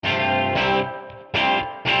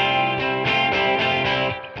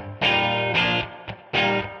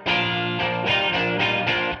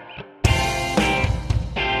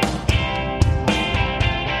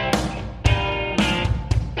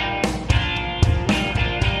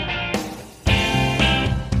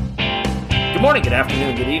morning, good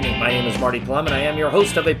afternoon, good evening. My name is Marty Plum, and I am your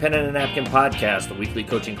host of a Pen and a Napkin podcast, the weekly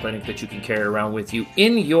coaching clinic that you can carry around with you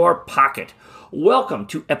in your pocket. Welcome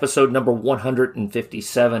to episode number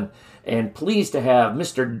 157, and pleased to have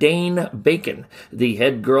Mr. Dane Bacon, the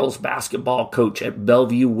head girls basketball coach at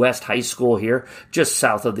Bellevue West High School here, just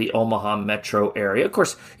south of the Omaha metro area. Of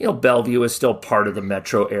course, you know, Bellevue is still part of the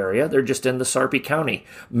metro area. They're just in the Sarpy County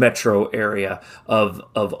metro area of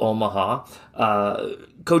Omaha.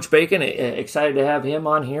 Coach Bacon, excited to have him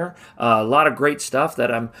on here. A lot of great stuff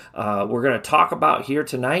that we're going to talk about here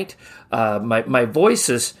tonight. My voice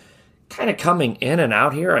is kind of coming in and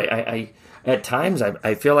out here. I at times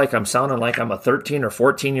I feel like I'm sounding like I'm a 13 or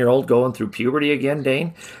 14-year-old going through puberty again,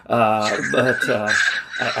 Dane. But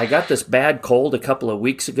I got this bad cold a couple of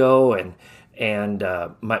weeks ago, and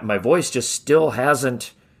my voice just still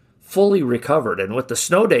hasn't fully recovered. And with the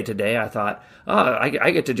snow day today, I thought,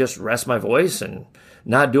 I get to just rest my voice and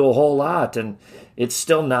not do a whole lot, and it's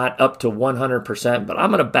still not up to 100%, but I'm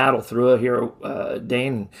going to battle through it here,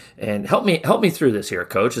 Dane, and help me through this here,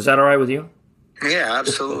 Coach. Is that all right with you? Yeah,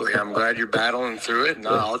 absolutely. I'm glad you're battling through it, and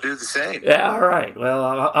I'll do the same. Yeah, all right.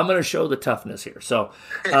 Well, I'm going to show the toughness here. So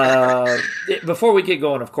before we get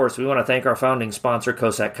going, of course, we want to thank our founding sponsor,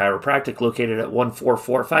 Cossack Chiropractic, located at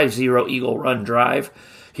 14450 Eagle Run Drive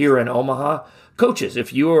here in Omaha. Coaches,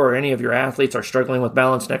 if you or any of your athletes are struggling with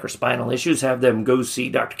balance, neck, or spinal issues, have them go see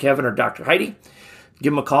Dr. Kevin or Dr. Heidi.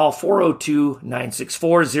 Give them a call,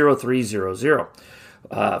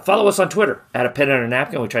 402-964-0300. Follow us on Twitter, at a pen and a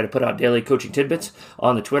napkin. We try to put out daily coaching tidbits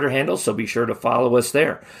on the Twitter handle, so be sure to follow us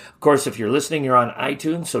there. Of course, if you're listening, you're on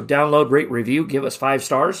iTunes, so download, rate, review, give us 5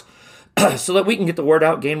 stars so that we can get the word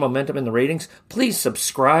out, gain momentum in the ratings. Please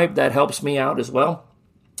subscribe. That helps me out as well,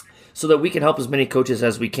 so that we can help as many coaches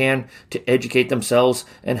as we can to educate themselves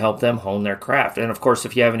and help them hone their craft. And of course,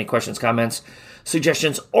 if you have any questions, comments,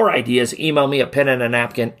 suggestions, or ideas, email me at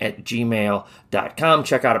penandanapkin@gmail.com.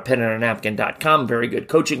 Check out penandanapkin.com. Very good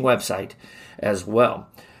coaching website as well.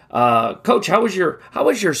 Coach, how was your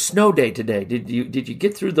snow day today? Did you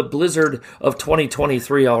get through the blizzard of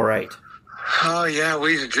 2023 all right? Oh, yeah,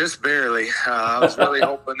 we just barely. I was really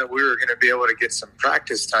hoping that we were going to be able to get some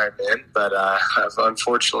practice time in, but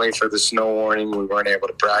unfortunately for the snow warning, we weren't able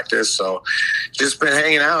to practice. So just been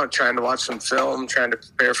hanging out, trying to watch some film, trying to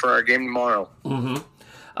prepare for our game tomorrow.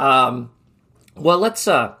 Mm-hmm. Well, let's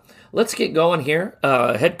get going here.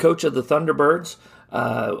 Head coach of the Thunderbirds.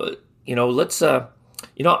 I'm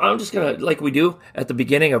just going to, like we do at the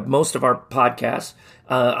beginning of most of our podcasts,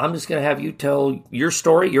 I'm just going to have you tell your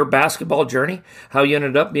story, your basketball journey, how you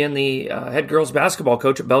ended up being the head girls basketball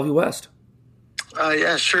coach at Bellevue West.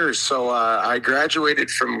 Yeah, sure. So I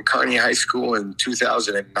graduated from Kearney High School in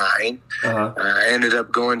 2009. I ended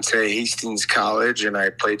up going to Hastings College, and I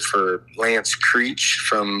played for Lance Creech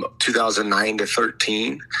from 2009 to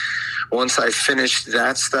 13. Once I finished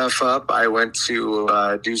that stuff up, I went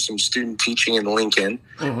to do some student teaching in Lincoln.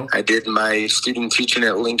 Mm-hmm. I did my student teaching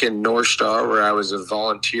at Lincoln North Star, where I was a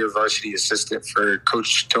volunteer varsity assistant for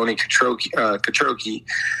Coach Tony Katroki.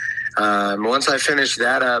 Once I finished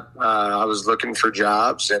that up, I was looking for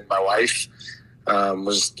jobs, and my wife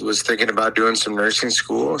was thinking about doing some nursing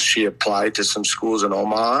school. She applied to some schools in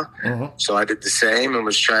Omaha, mm-hmm. So I did the same and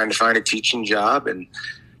was trying to find a teaching job, and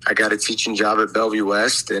I got a teaching job at Bellevue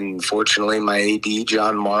West, and fortunately my AD,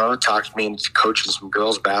 John Morrow, talked me into coaching some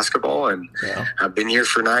girls basketball, and I've been here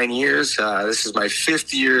for 9 years. This is my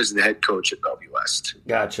 5th year as the head coach at Bellevue West.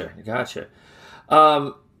 Gotcha.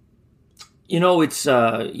 It's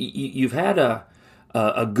you've had a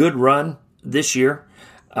good run this year.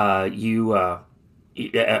 You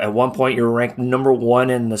at one point you were ranked number 1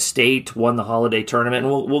 in the state, won the holiday tournament,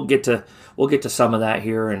 and we'll get to some of that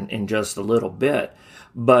here in just a little bit.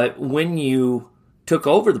 But when you took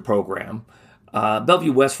over the program,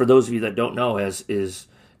 Bellevue West, for those of you that don't know, is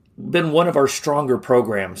been one of our stronger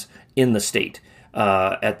programs in the state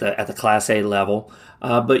at the Class A level.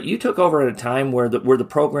 But you took over at a time where the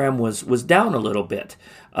program was down a little bit,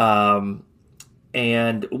 and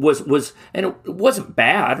it wasn't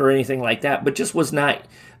bad or anything like that, but just was not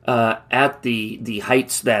at the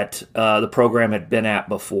heights that the program had been at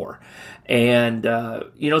before. And,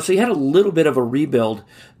 so you had a little bit of a rebuild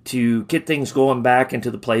to get things going back into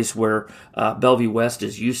the place where Bellevue West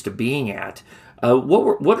is used to being at.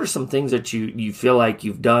 What are some things that you feel like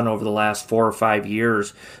you've done over the last 4 or 5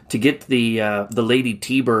 years to get the Lady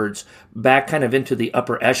T-Birds back kind of into the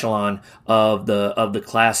upper echelon of the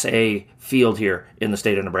Class A field here in the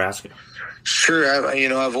state of Nebraska? Sure.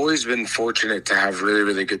 I've always been fortunate to have really,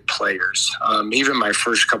 really good players. Even my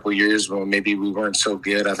first couple of years when maybe we weren't so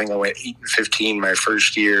good, I think I went 8-15 my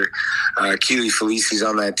first year. Keely Felici's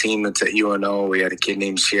on that team that's at UNO. We had a kid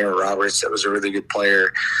named Sierra Roberts that was a really good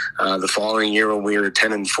player. The following year when we were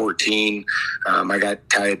 10-14, I got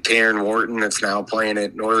Taryn Wharton that's now playing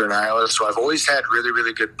at Northern Iowa. So I've always had really,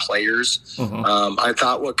 really good players. I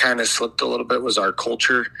thought what kind of slipped a little bit was our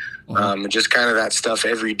culture. Just kind of that stuff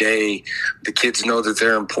every day. The kids know that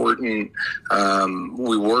they're important.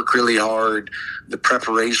 We work really hard. The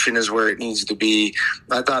preparation is where it needs to be.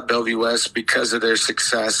 I thought Bellevue West, because of their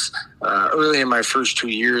success early in my first 2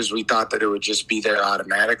 years, we thought that it would just be there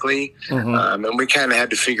automatically. And we kind of had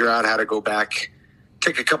to figure out how to go back,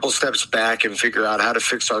 take a couple steps back and figure out how to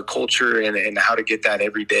fix our culture and how to get that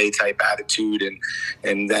everyday type attitude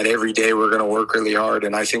and that every day we're going to work really hard.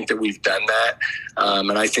 And I think that we've done that.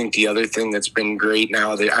 And I think the other thing that's been great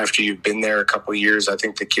now that after you've been there a couple of years, I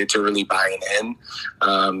think the kids are really buying in.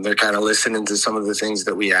 They're kind of listening to some of the things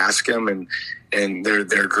that we ask them and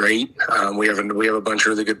they're great. We have a bunch of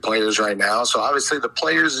really good players right now. So obviously the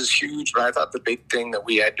players is huge, but I thought the big thing that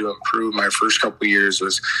we had to improve my first couple of years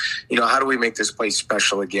was, how do we make this place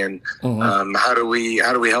special again? How do we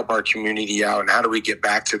help our community out, and how do we get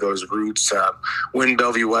back to those roots? When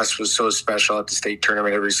Bellevue West was so special at the state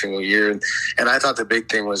tournament every single year, and I thought the big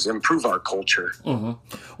thing was improve our culture.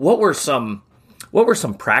 What were some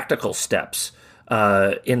practical steps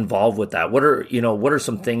involved with that? What are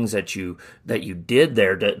some things that you did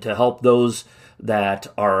there to help those that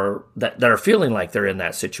are feeling like they're in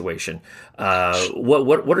that situation?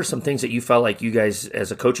 What are some things that you felt like you guys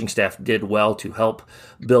as a coaching staff did well to help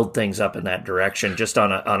build things up in that direction, just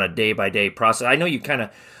on a day by day process? I know you kind of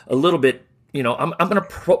a little bit. I'm going to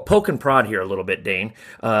poke and prod here a little bit, Dane.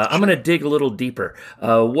 I'm going to dig a little deeper.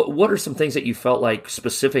 What are some things that you felt like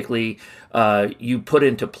specifically you put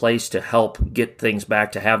into place to help get things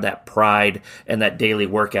back, to have that pride and that daily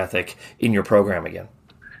work ethic in your program again?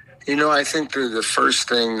 I think the first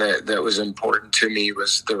thing that was important to me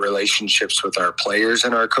was the relationships with our players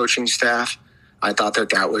and our coaching staff. I thought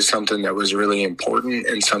that was something that was really important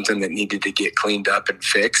and something that needed to get cleaned up and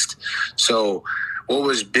fixed. So what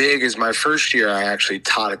was big is my first year, I actually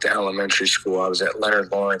taught at the elementary school. I was at Leonard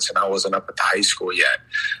Lawrence, and I wasn't up at the high school yet.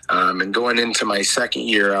 And going into my second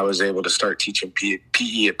year, I was able to start teaching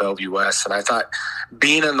PE at Bellevue West. And I thought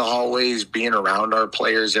being in the hallways, being around our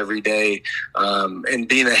players every day, and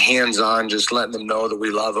being a hands-on, just letting them know that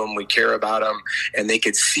we love them, we care about them, and they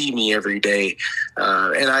could see me every day.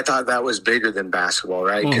 And I thought that was bigger than basketball,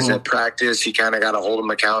 right? Because at practice, you kind of got to hold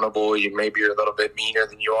them accountable. Maybe you're a little bit meaner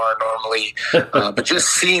than you are normally. But just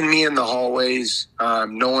seeing me in the hallways,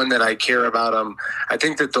 knowing that I care about them, I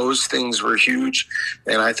think that those things were huge.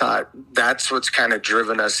 And I thought that's what's kind of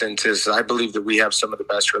driven us into. So I believe that we have some of the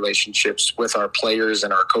best relationships with our players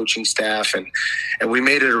and our coaching staff. And we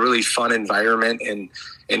made it a really fun environment.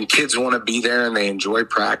 And kids want to be there and they enjoy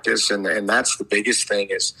practice. And that's the biggest thing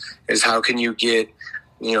is how can you get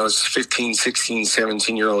 15, 16,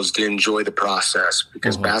 17-year-olds to enjoy the process,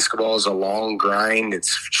 because basketball is a long grind.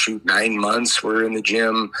 It's 9 months. We're in the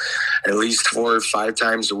gym at least 4 or 5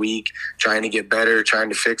 times a week, trying to get better, trying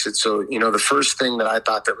to fix it. So, the first thing that I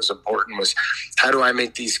thought that was important was, how do I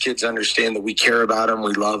make these kids understand that we care about them,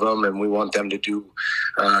 we love them, and we want them to do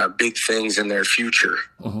big things in their future?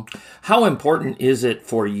 How important is it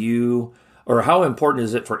for you, or how important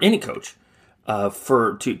is it for any coach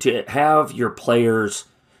to have your players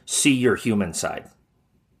see your human side?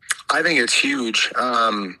 I think it's huge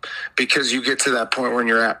because you get to that point when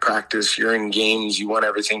you're at practice, you're in games, you want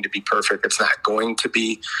everything to be perfect. It's not going to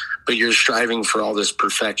be, but you're striving for all this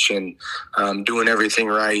perfection, doing everything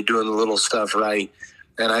right, doing the little stuff right.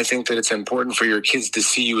 And I think that it's important for your kids to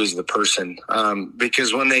see you as the person,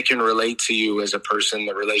 because when they can relate to you as a person,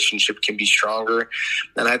 the relationship can be stronger.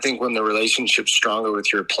 And I think when the relationship's stronger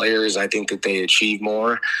with your players, I think that they achieve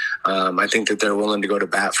more. I think that they're willing to go to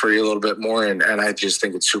bat for you a little bit more. And I just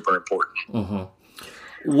think it's super important.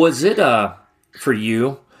 Was it for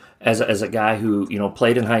you as a guy who,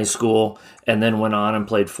 played in high school and then went on and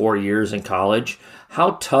played 4 years in college,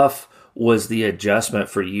 how tough was the adjustment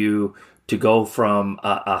for you to go from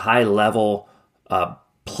a high-level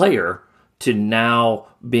player to now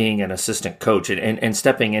being an assistant coach and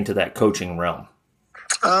stepping into that coaching realm?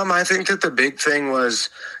 I think that the big thing was,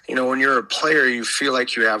 when you're a player, you feel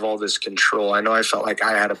like you have all this control. I know I felt like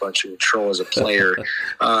I had a bunch of control as a player.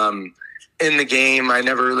 In the game, I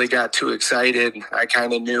never really got too excited. I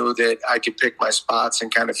kind of knew that I could pick my spots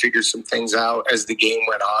and kind of figure some things out as the game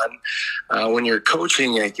went on. When you're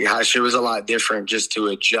coaching, gosh, it was a lot different just to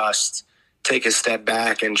adjust take a step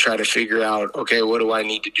back and try to figure out, okay, what do I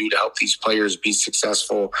need to do to help these players be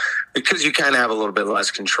successful? Because you kind of have a little bit less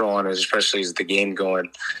control on it, especially as the game going.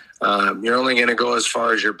 You're only going to go as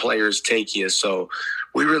far as your players take you. So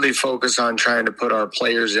we really focus on trying to put our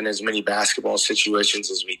players in as many basketball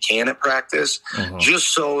situations as we can at practice,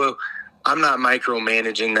 just so I'm not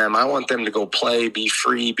micromanaging them. I want them to go play, be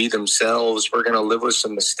free, be themselves. We're going to live with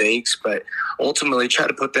some mistakes, but ultimately try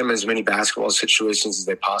to put them in as many basketball situations as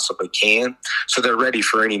they possibly can so they're ready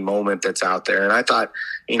for any moment that's out there. And I thought,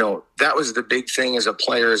 that was the big thing as a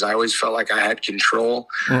player, is I always felt like I had control.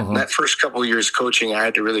 That first couple of years coaching, I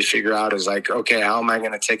had to really figure out is like, okay, how am I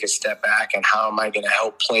going to take a step back and how am I going to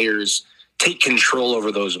help players take control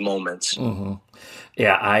over those moments?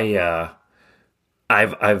 Yeah,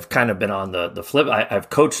 I've kind of been on the flip. I've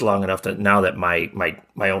coached long enough that now that my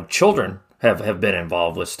own children have been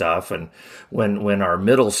involved with stuff. And when our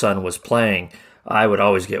middle son was playing, I would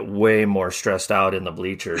always get way more stressed out in the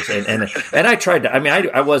bleachers. And I tried to. I mean,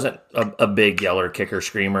 I wasn't a big yeller, kicker,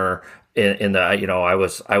 screamer. In the I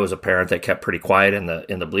was a parent that kept pretty quiet in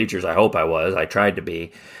the bleachers. I hope I was. I tried to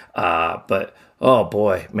be, but oh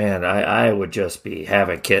boy, man, I would just be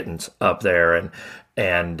having kittens up there.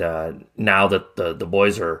 And now that the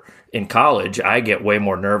boys are in college, I get way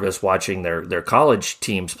more nervous watching their college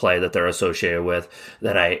teams play that they're associated with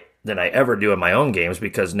than I ever do in my own games,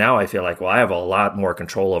 because now I feel like, well, I have a lot more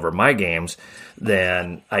control over my games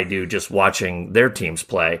than I do just watching their teams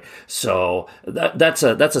play. So that's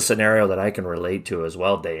a scenario that I can relate to as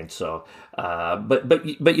well, Dane. So,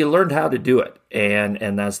 but you learned how to do it,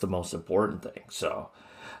 and that's the most important thing. So,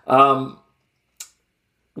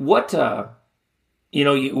 let's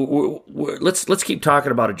keep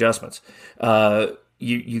talking about adjustments.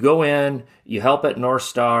 You go in, you help at North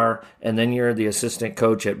Star, and then you're the assistant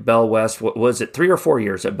coach at Bellevue West. What was it, 3 or 4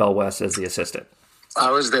 years at Bellevue West as the assistant? I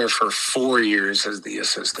was there for 4 years as the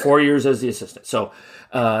assistant. 4 years as the assistant. So,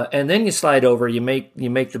 and then you slide over. You make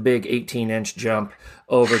the big 18-inch jump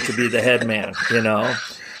over to be the head man.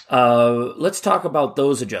 Let's talk about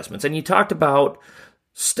those adjustments. And you talked about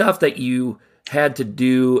stuff that you had to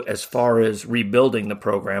do as far as rebuilding the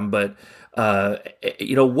program, but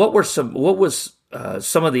what was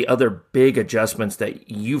some of the other big adjustments that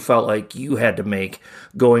you felt like you had to make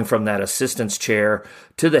going from that assistant's chair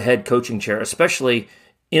to the head coaching chair, especially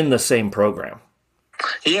in the same program?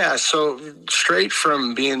 Yeah, so straight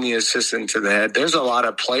from being the assistant to the head, there's a lot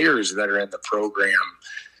of players that are in the program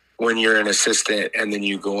when you're an assistant and then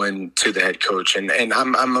you go into the head coach. And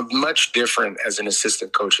I'm much different as an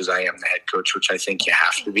assistant coach as I am the head coach, which I think you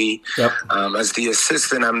have to be. Yep. As the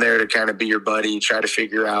assistant, I'm there to kind of be your buddy, try to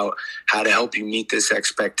figure out how to help you meet this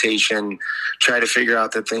expectation, try to figure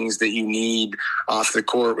out the things that you need off the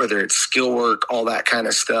court, whether it's skill work, all that kind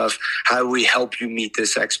of stuff. How do we help you meet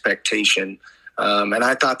this expectation? And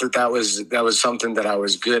I thought that was something that I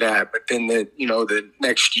was good at. But then the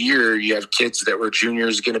next year you have kids that were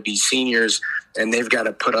juniors going to be seniors, and they've got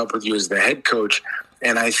to put up with you as the head coach.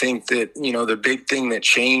 And I think that, the big thing that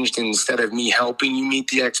changed, instead of me helping you meet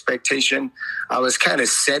the expectation, I was kind of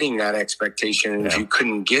setting that expectation. And if you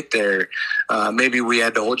couldn't get there, maybe we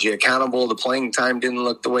had to hold you accountable. The playing time didn't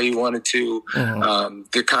look the way you wanted to.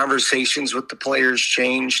 The conversations with the players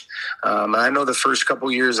changed. I know the first couple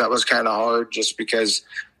of years that was kind of hard, just because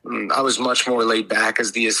I was much more laid back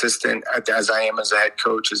as the assistant as I am as a head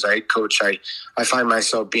coach. As a head coach, I find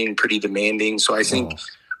myself being pretty demanding. So I think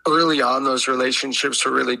early on, those relationships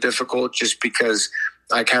were really difficult, just because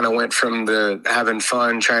I kind of went from the having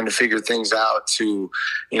fun, trying to figure things out, to,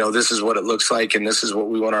 this is what it looks like and this is what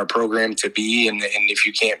we want our program to be. And if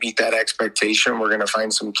you can't meet that expectation, we're going to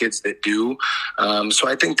find some kids that do. So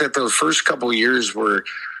I think that the first couple of years were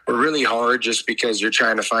really hard, just because you're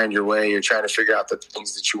trying to find your way. You're trying to figure out the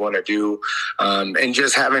things that you want to do. And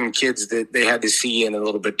just having kids that they had to see in a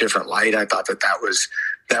little bit different light, I thought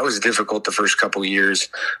that was difficult the first couple of years.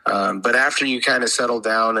 But after you kind of settle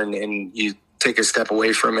down and you take a step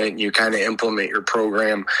away from it and you kind of implement your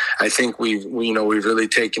program, I think we've really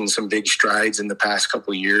taken some big strides in the past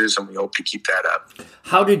couple of years, and we hope to keep that up.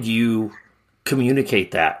 How did you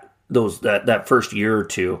communicate that first year or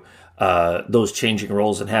two, those changing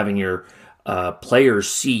roles and having your players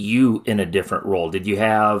see you in a different role? Did you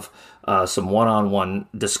have some one-on-one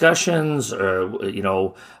discussions,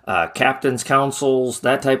 or captain's councils,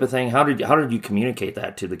 that type of thing? How did you communicate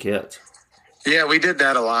that to the kids? Yeah, we did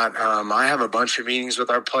that a lot. I have a bunch of meetings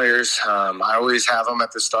with our players. I always have them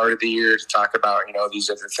at the start of the year to talk about,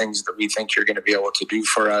 these are the things that we think you're going to be able to do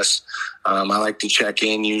for us. I like to check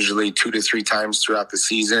in usually 2 to 3 times throughout the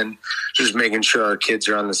season, just making sure our kids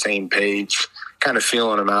are on the same page. kind of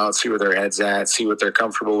feeling them out, see where their head's at, see what they're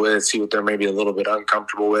comfortable with, see what they're maybe a little bit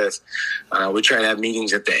uncomfortable with. We try to have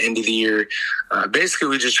meetings at the end of the year. Basically,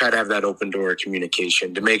 we just try to have that open door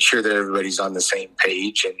communication to make sure that everybody's on the same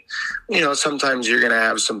page. And, sometimes you're going to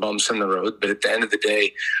have some bumps in the road, but at the end of the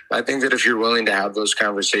day, I think that if you're willing to have those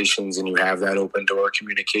conversations and you have that open door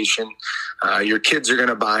communication, your kids are going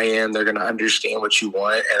to buy in, they're going to understand what you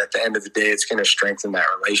want. And at the end of the day, it's going to strengthen that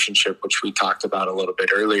relationship, which we talked about a little bit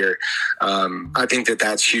earlier. I think that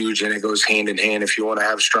that's huge, and it goes hand in hand. If you want to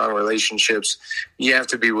have strong relationships, you have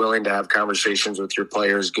to be willing to have conversations with your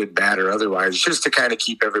players, good, bad, or otherwise, just to kind of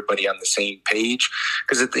keep everybody on the same page.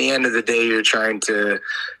 Because at the end of the day, you're trying to,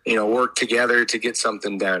 work together to get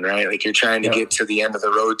something done, right? Like you're trying to get to the end of the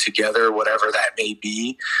road together, whatever that may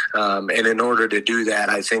be. And in order to do that,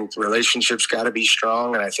 I think relationships got to be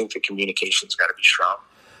strong, and I think the communication's got to be strong.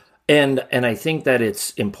 And I think that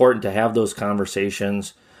it's important to have those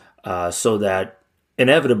conversations so that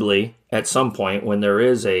inevitably at some point when there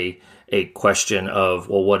is a question of,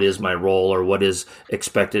 well, what is my role or what is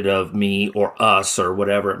expected of me or us or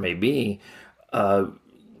whatever it may be,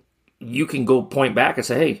 you can go point back and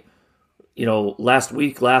say, hey,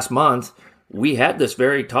 last month, we had this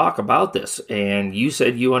very talk about this, and you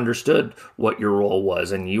said you understood what your role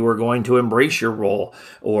was, and you were going to embrace your role,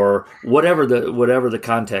 or whatever the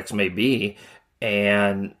context may be,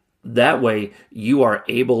 and that way you are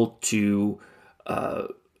able to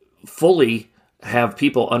fully have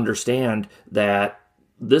people understand that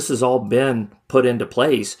this has all been put into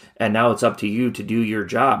place, and now it's up to you to do your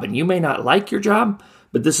job. And you may not like your job,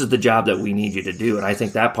 but this is the job that we need you to do, and I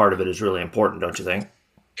think that part of it is really important, don't you think?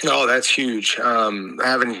 No, that's huge.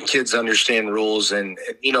 Having kids understand rules, and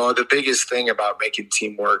the biggest thing about making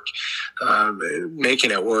teamwork,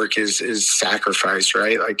 making it work is sacrifice,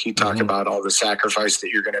 right? Like you talk about all the sacrifice that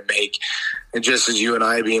you're going to make. And just as you and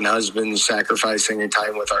I being husbands, sacrificing your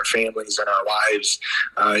time with our families and our wives,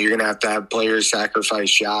 you're going to have players sacrifice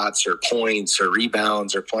shots or points or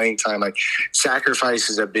rebounds or playing time. Like sacrifice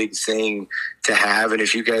is a big thing to have. And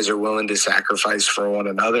if you guys are willing to sacrifice for one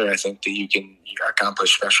another, I think that you can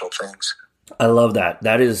accomplish special things. I love that.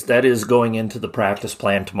 That is going into the practice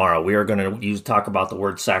plan tomorrow. We are going to talk about the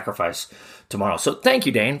word sacrifice tomorrow. So thank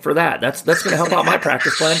you, Dane, for that. That's going to help out my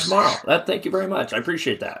practice plan tomorrow. Thank you very much. I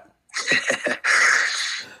appreciate that.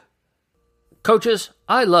 Coaches,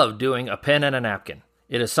 I love doing a pen and a napkin.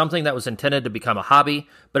 It is something that was intended to become a hobby,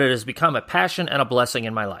 but it has become a passion and a blessing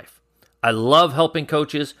in my life. I love helping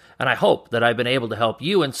coaches, and I hope that I've been able to help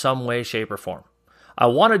you in some way, shape, or form. I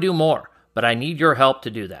want to do more, but I need your help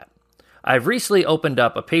to do that. I've recently opened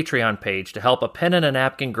up a Patreon page to help a pen and a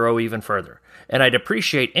napkin grow even further, and I'd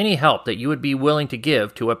appreciate any help that you would be willing to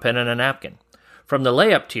give to a pen and a napkin. From the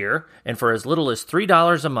layup tier, and for as little as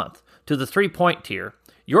 $3 a month, to the 3-point tier,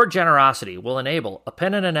 your generosity will enable a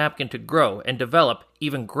pen and a napkin to grow and develop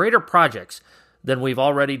even greater projects than we've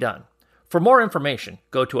already done. For more information,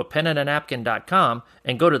 go to apenandanapkin.com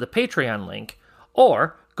and go to the Patreon link,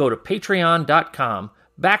 or go to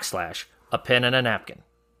patreon.com/apenandanapkin.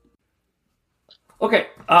 Okay,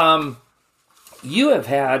 you have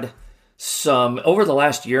had some, over the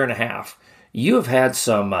last year and a half, you have had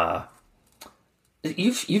some,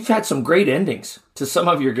 you've had some great endings to some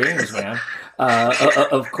of your games, man.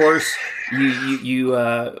 Of course, you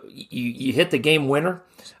hit the game winner.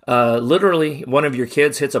 Literally, one of your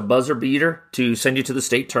kids hits a buzzer beater to send you to the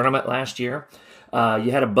state tournament last year.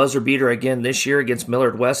 You had a buzzer beater again this year against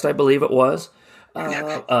Millard West, I believe it was.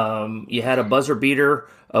 You had a buzzer beater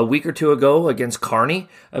a week or two ago against Kearney.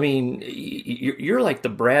 I mean, you're like the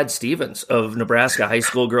Brad Stevens of Nebraska high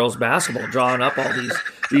school girls basketball, drawing up all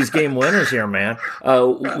these game winners here, man.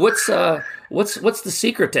 What's the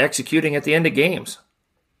secret to executing at the end of games?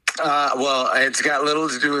 Well, it's got little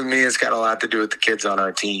to do with me. It's got a lot to do with the kids on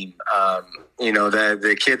our team.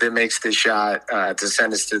 The kid that makes the shot to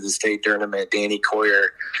send us to the state tournament, Danny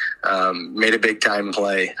Coyer, made a big-time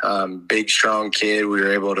play. Big, strong kid. We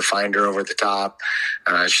were able to find her over the top.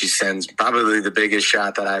 She sends probably the biggest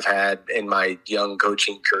shot that I've had in my young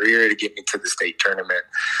coaching career to get me to the state tournament.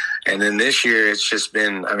 And then this year, it's just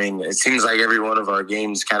been, it seems like every one of our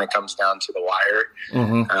games kind of comes down to the wire.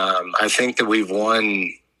 Mm-hmm. I think that we've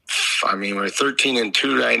won, we're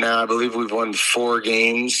 13-2 right now. I believe we've won 4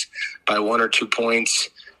 games by 1 or 2 points.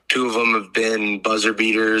 2 of them have been buzzer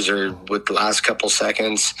beaters or with the last couple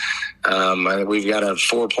seconds. We've got a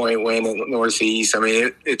 4-point win in Northeast.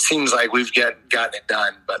 It seems like we've gotten it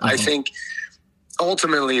done. But I think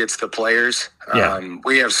ultimately it's the players.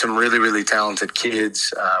 We have some really, really talented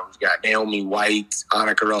kids. We've got Naomi White,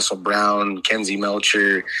 Annika Russell-Brown, Kenzie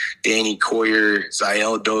Melcher, Danny Coyer,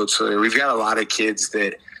 Zael Dotzler. We've got a lot of kids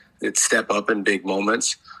that that step up in big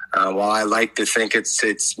moments. While I like to think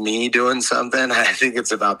it's me doing something, I think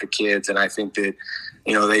it's about the kids, and I think that,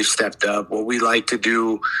 they've stepped up. What we like to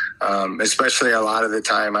do, especially a lot of the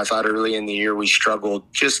time, I thought early in the year we struggled,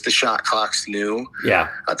 just the shot clock's new. Yeah.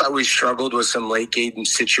 I thought we struggled with some late game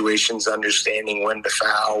situations, understanding when to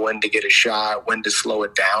foul, when to get a shot, when to slow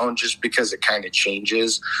it down, just because it kind of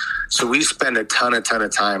changes. So we spend a ton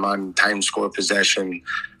of time on time, score, possession.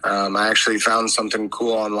 I actually found something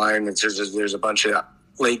cool online that there's a bunch of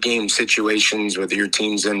late game situations with your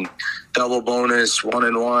teams in double bonus,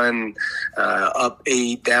 1-1, up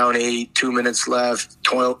 8, down 8, 2 minutes left,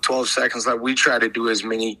 12 seconds left. We try to do as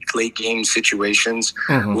many late game situations.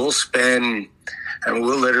 Mm-hmm. We'll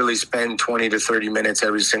literally spend 20 to 30 minutes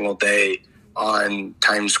every single day on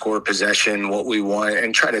time, score, possession, what we want,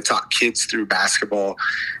 and try to talk kids through basketball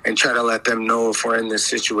and try to let them know if we're in this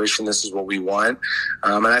situation, this is what we want.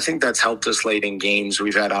 And I think that's helped us late in games.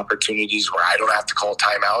 We've had opportunities where I don't have to call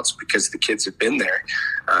timeouts because the kids have been there.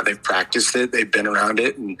 They've practiced it. They've been around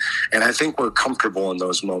it. And I think we're comfortable in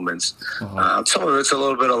those moments. Uh-huh. Some of it's a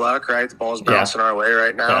little bit of luck, right? The ball's bouncing our way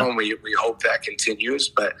right now, and we hope that continues.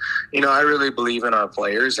 But, I really believe in our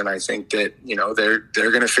players, and I think that,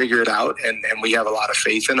 they're going to figure it out. And we have a lot of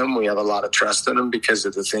faith in them. We have a lot of trust in them because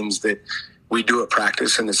of the things that we do at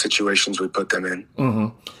practice and the situations we put them in. Mm-hmm.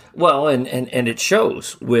 Well, and it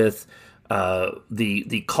shows with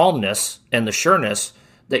the calmness and the sureness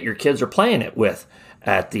that your kids are playing it with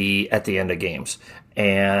at the end of games.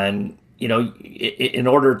 And, in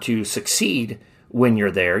order to succeed when you're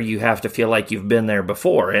there, you have to feel like you've been there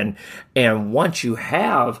before. And once you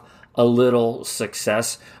have a little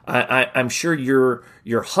success, I'm sure your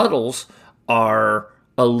huddles are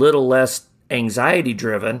a little less anxiety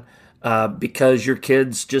driven because your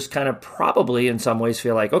kids just kind of probably in some ways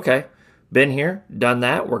feel like, okay, been here, done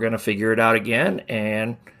that, we're going to figure it out again,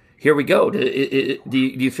 and here we go. Do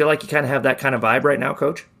you feel like you kind of have that kind of vibe right now,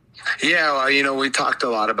 Coach? Yeah, well, we talked a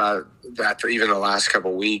lot about that even the last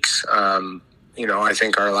couple of weeks. I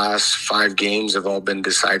think our last 5 games have all been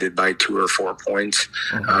decided by 2 or 4 points.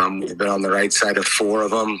 Mm-hmm. We've been on the right side of 4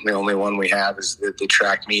 of them. The only one we have is the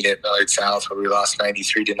track meet at Bellevue South where we lost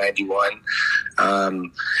 93-91.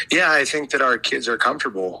 I think that our kids are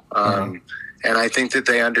comfortable. And I think that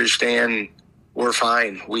they understand we're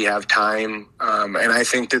fine. We have time. And I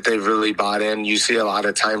think that they've really bought in. You see a lot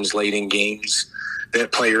of times late in games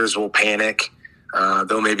that players will panic.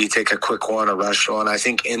 They'll maybe take a quick one, a rush one. I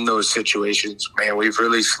think in those situations, man, we've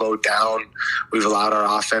really slowed down. We've allowed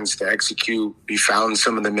our offense to execute. We found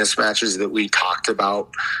some of the mismatches that we talked about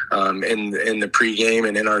in the pregame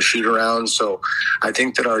and in our shoot-around. So I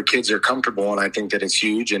think that our kids are comfortable, and I think that it's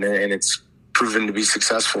huge, and it's proven to be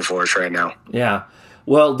successful for us right now. Yeah.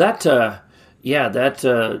 Well, that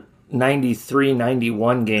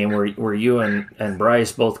 93-91 game where you and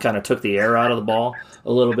Bryce both kind of took the air out of the ball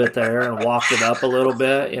a little bit there and walked it up a little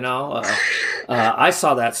bit, I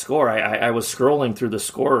saw that score. I was scrolling through the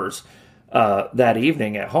scores that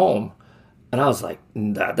evening at home, and I was like,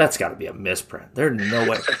 that's got to be a misprint. There's no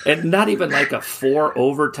way. And not even like a 4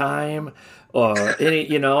 overtime or any,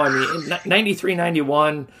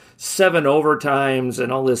 93-91, 7 overtimes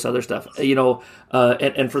and all this other stuff,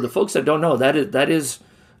 and for the folks that don't know, that is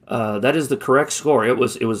the correct score. It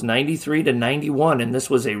was 93-91, and this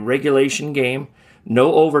was a regulation game,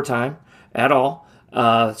 no overtime at all.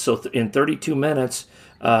 So in 32 minutes,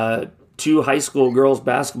 2 high school girls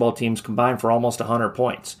basketball teams combined for almost 100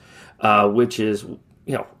 points, which is,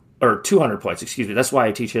 or 200 points, excuse me. That's why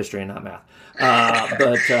I teach history and not math.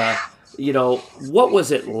 What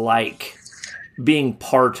was it like being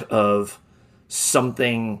part of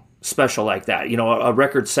something special like that? A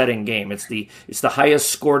record-setting game. It's the highest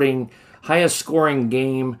scoring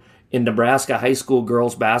game in Nebraska high school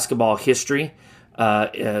girls basketball history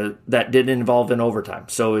that didn't involve an overtime.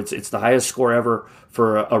 So it's the highest score ever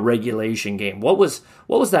for a regulation game. What was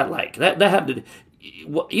that like? That had to,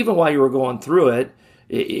 even while you were going through it,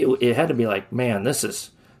 it had to be like, man, this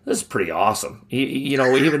is pretty awesome.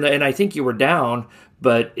 Even and I think you were down,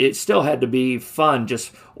 but it still had to be fun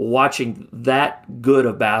just watching that good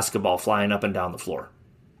of basketball flying up and down the floor.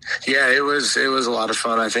 Yeah, it was a lot of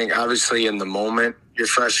fun. I think obviously in the moment you're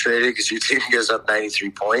frustrated because your team goes up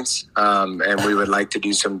 93 points, and we would like to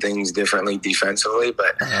do some things differently defensively.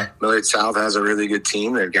 But Millard South has a really good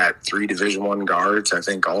team. They've got 3 Division I guards. I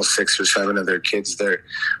think all 6 or 7 of their kids there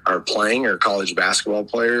are playing or college basketball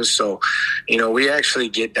players. So, we actually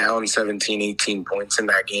get down 17, 18 points in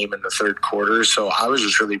that game in the third quarter. So I was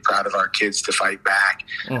just really proud of our kids to fight back.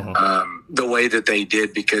 the way that they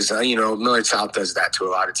did, because, Millard South does that to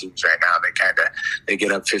a lot of teams right now. They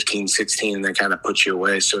get up 15-16 and they kind of put you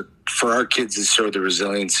away. So for our kids, it's sort of the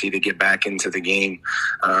resiliency to get back into the game.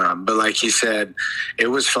 But like you said, it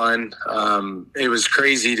was fun. It was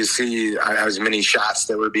crazy to see as many shots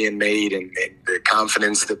that were being made and the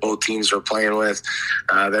confidence that both teams were playing with.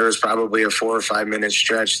 There was probably a 4 or 5 minute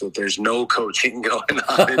stretch that there's no coaching going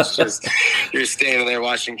on. It's just you're standing there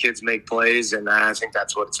watching kids make plays, and I think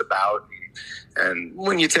that's what it's about. And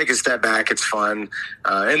when you take a step back, it's fun.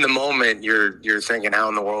 In the moment, you're thinking, how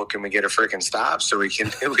in the world can we get a freaking stop so we can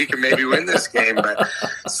maybe win this game? But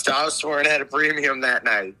stops weren't at a premium that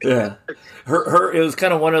night. Yeah, it was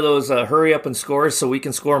kind of one of those hurry up and score so we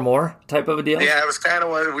can score more type of a deal. Yeah, it was kind of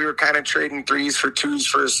what we were kind of trading threes for twos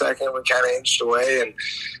for a second. We kind of inched away, and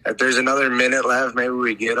if there's another minute left, maybe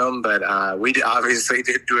we get them. But we obviously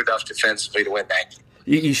did do enough defensively to win that game.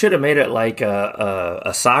 You should have made it like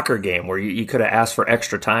a soccer game where you could have asked for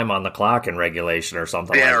extra time on the clock in regulation or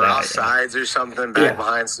something like that. Yeah, or offsides or something back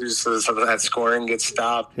behind so some of that scoring gets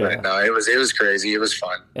stopped. Yeah. But no, it was crazy. It was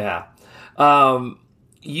fun. Yeah.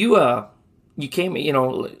 You came,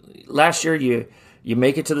 last year you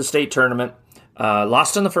make it to the state tournament,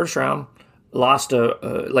 lost in the first round, lost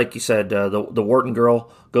like you said, the Wharton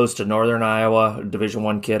girl goes to Northern Iowa, Division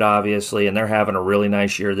I kid, obviously, and they're having a really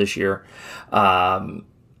nice year this year. And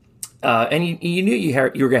you knew you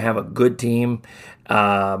were going to have a good team.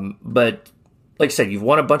 But like I said, you've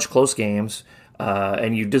won a bunch of close games,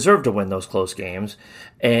 and you deserve to win those close games.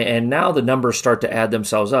 And now the numbers start to add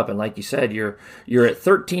themselves up. And like you said, you're at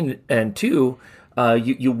 13-2.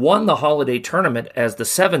 You won the holiday tournament as the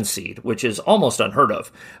 7 seed, which is almost unheard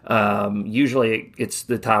of. Usually it's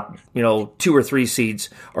the top, 2 or 3 seeds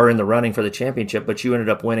are in the running for the championship, but you ended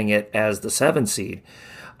up winning it as the 7 seed.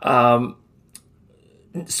 So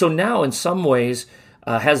now in some ways,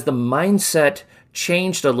 has the mindset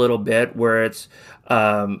changed a little bit where it's,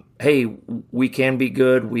 hey, we can be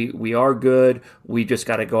good. We are good. We just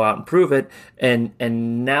got to go out and prove it. And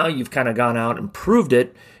now you've kind of gone out and proved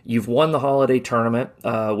it. You've won the holiday tournament,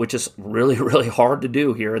 which is really, really hard to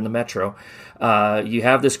do here in the Metro. You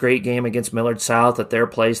have this great game against Millard South at their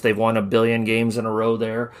place. They've won 1 billion games in a row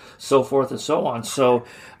there, so forth and so on. So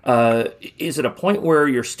is it a point where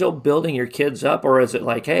you're still building your kids up, or is it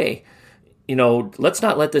like, hey, let's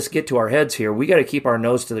not let this get to our heads here. We got to keep our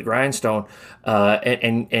nose to the grindstone,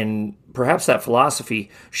 and perhaps that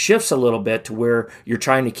philosophy shifts a little bit to where you're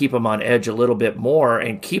trying to keep them on edge a little bit more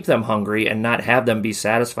and keep them hungry and not have them be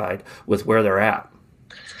satisfied with where they're at.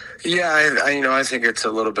 Yeah, I think it's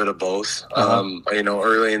a little bit of both.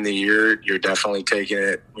 Early in the year, you're definitely taking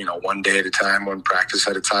it, one day at a time, one practice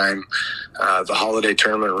at a time. The holiday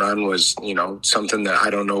tournament run was, something that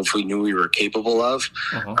I don't know if we knew we were capable of.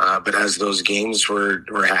 But as those games were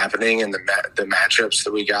happening and the matchups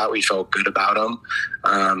that we got, we felt good about them.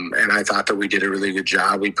 And I thought that we did a really good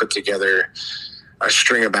job. We put together a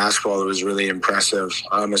string of basketball that was really impressive,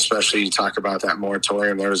 especially you talk about that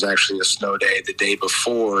moratorium. There was actually a snow day the day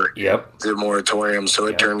before the moratorium, so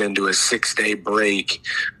it turned into a 6-day break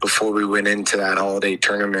before we went into that holiday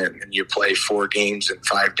tournament. And you play 4 games in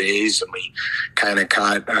 5 days, and we kind of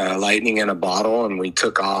caught lightning in a bottle, and we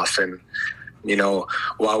took off. And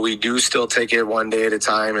while we do still take it one day at a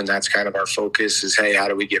time, and that's kind of our focus is, hey, how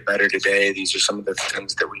do we get better today? These are some of the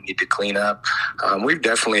things that we need to clean up. We've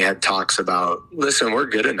definitely had talks about, listen, we're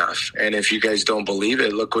good enough. And if you guys don't believe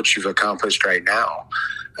it, look what you've accomplished right now.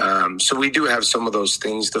 So we do have some of those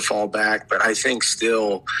things to fall back, but I think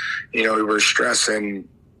still, we're stressing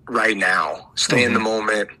right now. Stay in the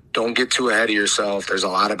moment. Don't get too ahead of yourself. There's a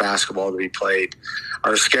lot of basketball to be played.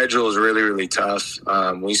 Our schedule is really, really tough.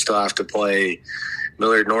 We still have to play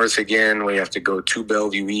Millard North again. We have to go to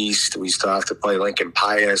Bellevue East. We still have to play Lincoln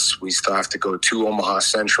Pius. We still have to go to Omaha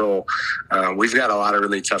Central. We've got a lot of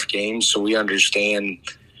really tough games, so we understand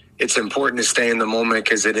it's important to stay in the moment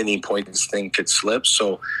because at any point this thing could slip.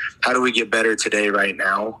 So how do we get better today right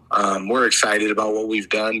now? We're excited about what we've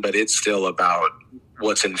done, but it's still about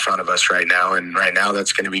what's in front of us right now. And right now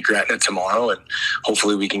that's going to be Gretna tomorrow, and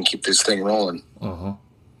hopefully we can keep this thing rolling.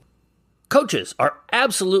 Coaches are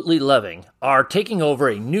absolutely loving our taking over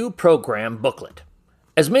a new program booklet.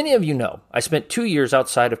 As many of you know, I spent 2 years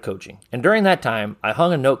outside of coaching, and during that time, I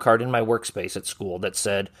hung a note card in my workspace at school that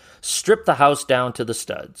said, "Strip the house down to the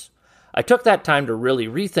studs." I took that time to really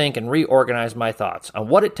rethink and reorganize my thoughts on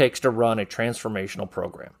what it takes to run a transformational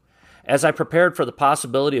program. As I prepared for the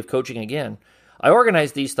possibility of coaching again, I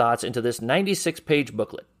organized these thoughts into this 96-page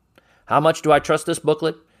booklet. How much do I trust this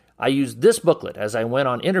booklet? I used this booklet as I went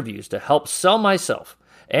on interviews to help sell myself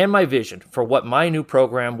and my vision for what my new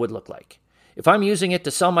program would look like. If I'm using it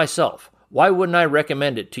to sell myself, why wouldn't I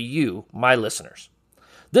recommend it to you, my listeners?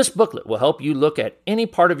 This booklet will help you look at any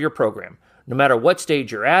part of your program, no matter what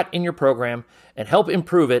stage you're at in your program, and help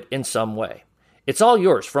improve it in some way. It's all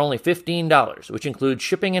yours for only $15, which includes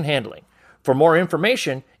shipping and handling. For more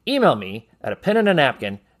information, email me at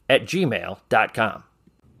apenandanapkin@gmail.com.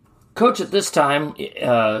 Coach, at this time,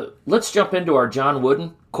 let's jump into our John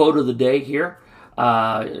Wooden quote of the day here.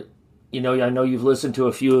 I know you've listened to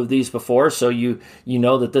a few of these before, so you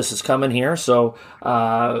know that this is coming here. So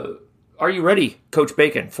are you ready, Coach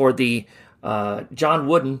Bacon, for the John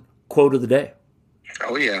Wooden quote of the day?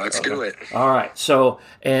 Oh, yeah, let's do it. All right. So,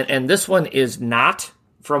 and this one is not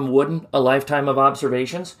from Wooden, A Lifetime of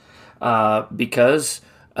Observations, because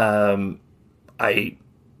I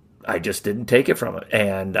just didn't take it from it.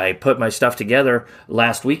 And I put my stuff together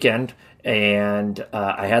last weekend, and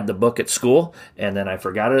I had the book at school, and then I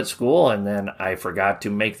forgot it at school, and then I forgot to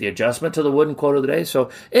make the adjustment to the Wooden quote of the day. So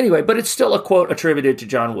anyway, but it's still a quote attributed to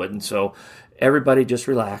John Wooden, so everybody just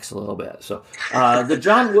relax a little bit. So the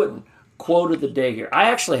John Wooden quote of the day here.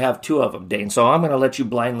 I actually have two of them, Dane, so I'm going to let you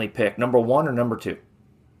blindly pick number one or number two.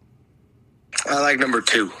 I like number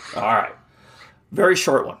two. All right. Very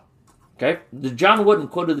short one. Okay. The John Wooden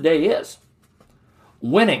quote of the day is,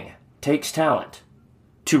 winning takes talent.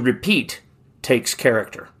 To repeat takes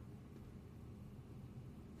character.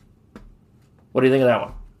 What do you think of that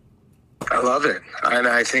one? I love it. And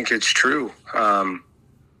I think it's true.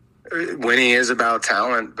 Winning is about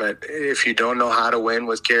talent, but if you don't know how to win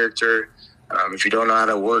with character, if you don't know how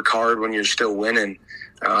to work hard when you're still winning,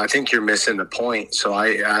 I think you're missing the point. So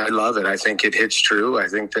I love it. I think it hits true. I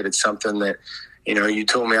think that it's something that, you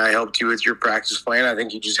told me I helped you with your practice plan. I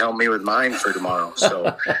think you just helped me with mine for tomorrow.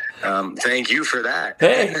 So thank you for that.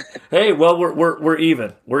 Hey, well, we're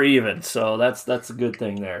even. We're even. So that's a good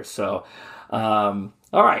thing there. So, all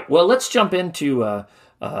right. Well, let's jump into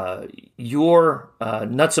your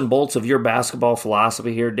nuts and bolts of your basketball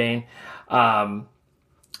philosophy here, Dane.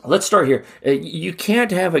 Let's start here. You can't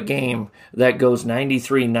have a game that goes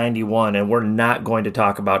 93-91, and we're not going to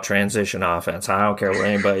talk about transition offense. I don't care what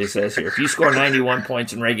anybody says here. If you score 91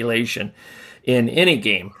 points in regulation in any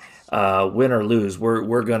game, win or lose,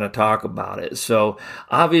 we're going to talk about it. So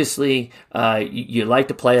obviously, you like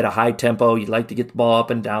to play at a high tempo. You like to get the ball up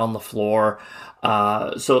and down the floor.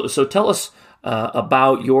 So tell us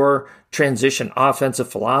about your transition offensive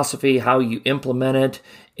philosophy, how you implement it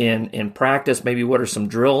in practice, maybe what are some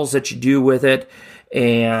drills that you do with it.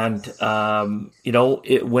 And,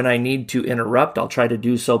 when I need to interrupt, I'll try to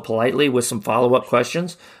do so politely with some follow-up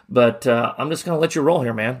questions. But I'm just going to let you roll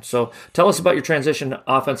here, man. So tell us about your transition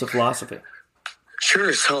offensive philosophy.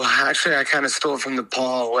 Sure. So actually, I kind of stole it from the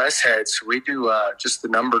Paul West head. So we do just the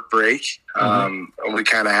numbered break. And we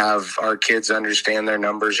kind of have our kids understand their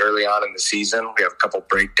numbers early on in the season. We have a couple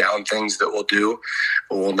breakdown things that we'll do.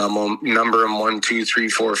 We'll number them 1, 2, 3,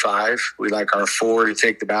 4, 5. We like our 4 to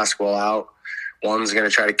take the basketball out. 1's going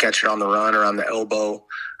to try to catch it on the run or on the elbow.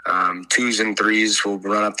 2s and 3s will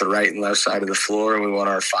run up the right and left side of the floor, and we want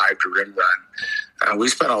our 5 to rim run. We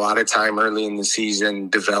spent a lot of time early in the season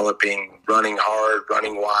developing, running hard,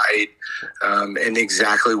 running wide, and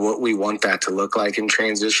exactly what we want that to look like in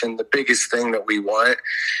transition. The biggest thing that we want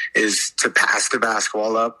is to pass the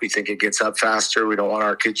basketball up. We think it gets up faster. We don't want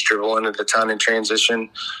our kids dribbling at a ton in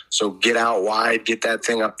transition. So get out wide, get that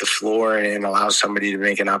thing up the floor, and allow somebody to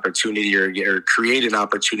make an opportunity or create an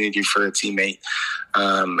opportunity for a teammate.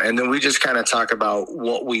 And then we just kind of talk about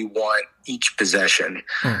what we want each possession.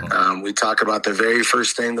 We talk about the very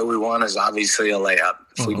first thing that we want is obviously a layup.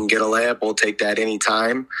 If we can get a layup, we'll take that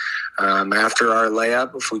anytime. After our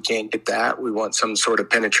layup, if we can't get that, we want some sort of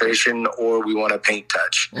penetration or we want a paint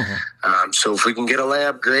touch. So if we can get a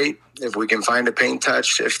layup, great. If we can find a paint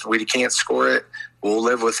touch, if we can't score it, we'll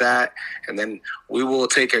live with that. And then we will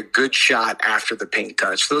take a good shot after the paint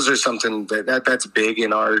touch. Those are something that's big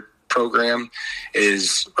in our program,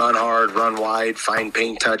 is run hard, run wide, find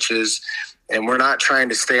paint touches. And we're not trying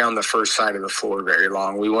to stay on the first side of the floor very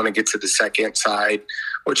long. We want to get to the second side,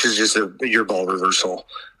 which is just your ball reversal.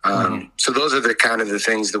 So those are the kind of the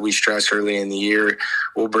things that we stress early in the year.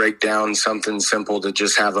 We'll break down something simple to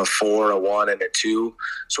just have a 4, a 1, and a 2.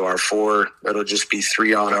 So our 4, it'll just be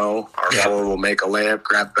 3-on-0. Our 4 will make a layup,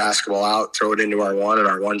 grab basketball out, throw it into our 1, and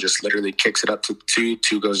our 1 just literally kicks it up to 2.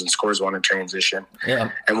 2 goes and scores 1 in transition.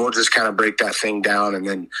 And we'll just kind of break that thing down. And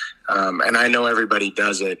then, and I know everybody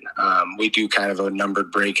does it. We do kind of a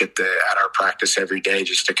numbered break at our practice every day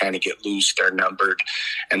just to kind of get loose. They're numbered,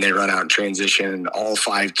 and they run out in transition, and all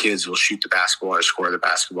 5 kids will shoot the basketball or score the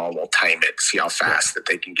basketball, and we'll time it, see how fast that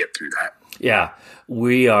they can get through that. Yeah,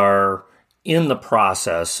 we are in the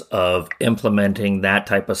process of implementing that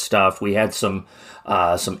type of stuff. We had some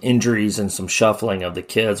injuries and some shuffling of the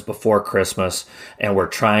kids before Christmas, and we're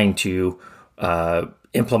trying to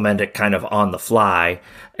implement it kind of on the fly.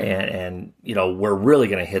 And we're really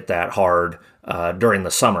going to hit that hard during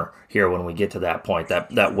the summer here when we get to that point,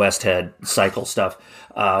 that West Head cycle stuff.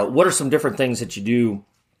 What are some different things that you do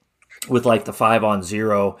with like the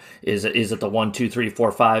 5-on-0? Is it the 1, 2, 3,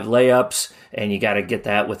 4, 5 layups, and you got to get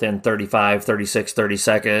that within 35, 36,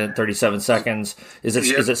 37 seconds? Is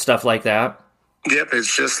it stuff like that? Yep,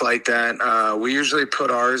 it's just like that. We usually put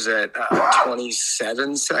ours at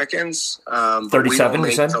 27 seconds. 37,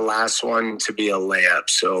 you said? The last one to be a layup.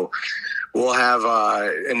 So we'll have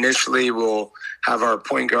initially we'll have our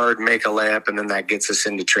point guard make a layup, and then that gets us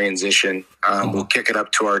into transition. We'll kick it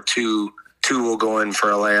up to our 2. 2 will go in for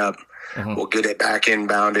a layup. We'll get it back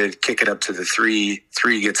inbounded, kick it up to the 3.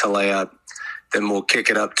 3 gets a layup. Then we'll kick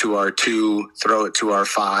it up to our 2, throw it to our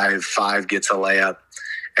 5. 5 gets a layup.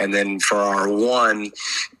 And then for our 1,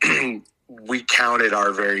 we counted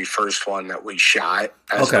our very first one that we shot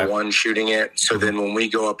as the 1 shooting it. So then when we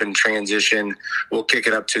go up in transition, we'll kick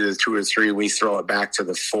it up to the 2 or 3. We throw it back to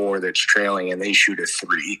the 4 that's trailing, and they shoot a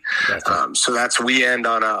 3. So we end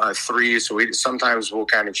on a 3. So sometimes we'll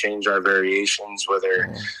kind of change our variations,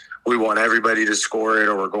 whether we want everybody to score it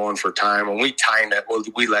or we're going for time. When we time it,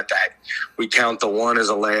 we count the 1 as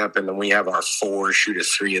a layup, and then we have our 4 shoot a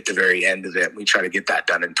 3 at the very end of it. We try to get that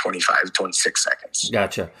done in 25, 26 seconds.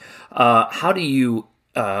 Gotcha. How do you,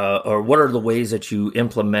 or what are the ways that you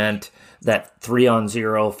implement that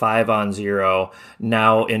 3-on-0, 5-on-0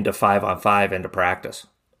 now into 5-on-5 into practice?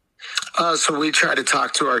 So we try to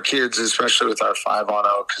talk to our kids, especially with our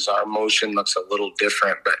 5-on-0, because our motion looks a little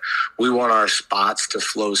different, but we want our spots to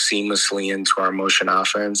flow seamlessly into our motion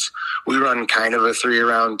offense. We run kind of a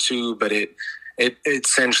 3-around 2, but it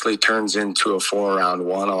essentially turns into a 4-around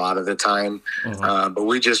 1 a lot of the time. But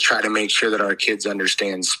we just try to make sure that our kids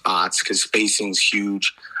understand spots, because spacing's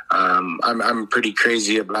huge. I'm pretty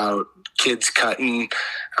crazy about kids cutting.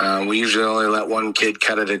 We usually only let 1 kid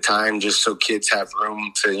cut at a time, just so kids have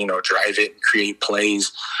room to, drive it and create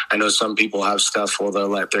plays. I know some people have stuff where they'll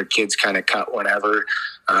let their kids kind of cut whenever.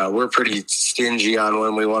 We're pretty stingy on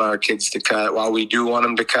when we want our kids to cut. While we do want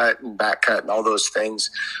them to cut and back cut and all those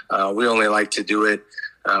things, we only like to do it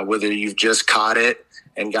whether you've just caught it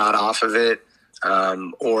and got off of it,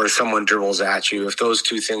 or someone dribbles at you. If those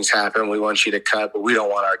 2 things happen, we want you to cut, but we don't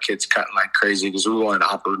want our kids cutting like crazy, because we want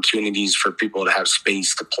opportunities for people to have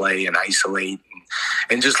space to play and isolate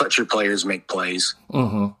and just let your players make plays.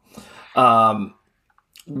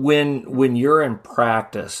 When you're in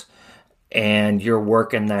practice and you're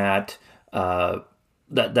working that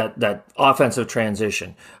offensive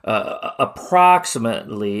transition,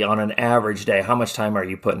 approximately on an average day, how much time are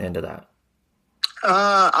you putting into that?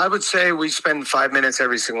 I would say we spend 5 minutes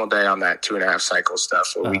every single day on that 2.5 cycle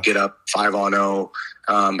stuff, where we get up 5-on-0,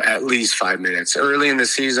 at least 5 minutes. Early in the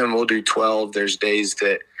season, we'll do 12. There's days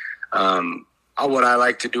that what I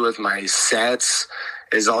like to do with my sets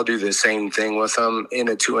is I'll do the same thing with them in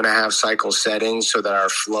a 2.5 cycle setting, so that our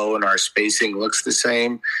flow and our spacing looks the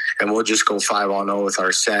same. And we'll just go 5-on-0 with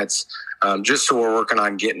our sets, just so we're working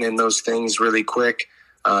on getting in those things really quick.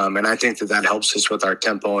 And I think that helps us with our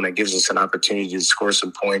tempo, and it gives us an opportunity to score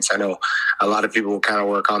some points. I know a lot of people will kind of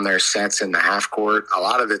work on their sets in the half court. A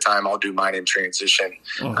lot of the time I'll do mine in transition.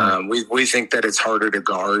 We think that it's harder to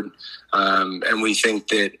guard, and we think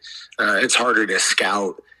that it's harder to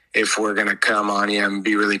scout if we're going to come on you and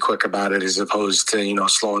be really quick about it, as opposed to,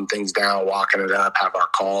 slowing things down, walking it up, have our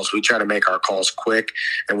calls. We try to make our calls quick,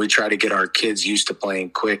 and we try to get our kids used to playing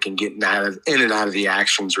quick and getting in and out of the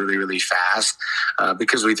actions really, really fast,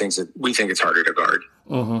 because we think it's harder to guard.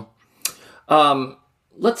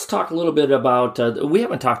 Let's talk a little bit about, we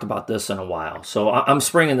haven't talked about this in a while, so I'm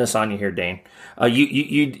springing this on you here, Dane.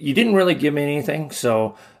 You didn't really give me anything,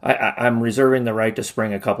 so I'm reserving the right to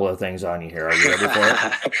spring a couple of things on you here. Are you ready for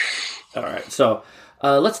it? All right, so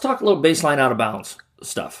let's talk a little baseline out of bounds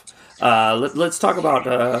stuff. Let's talk about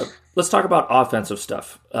offensive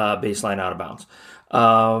stuff, baseline out of bounds.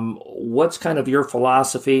 What's kind of your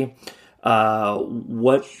philosophy?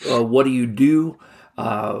 What do you do?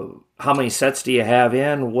 How many sets do you have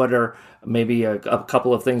in? What are maybe a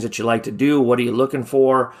couple of things that you like to do? What are you looking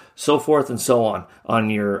for? So forth and so on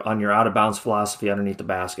your out of bounds philosophy underneath the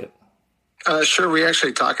basket. Sure. We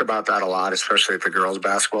actually talk about that a lot, especially at the girls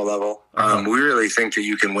basketball level. We really think that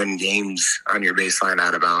you can win games on your baseline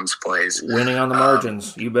out of bounds plays. Winning on the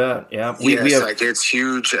margins, you bet. Yeah. We have, like, it's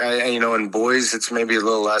huge. In boys, it's maybe a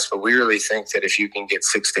little less, but we really think that if you can get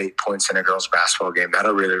 6 to 8 points in a girls basketball game,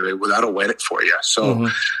 that'll win it for you. So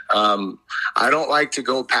I don't like to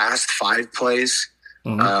go past 5 plays.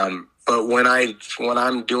 But when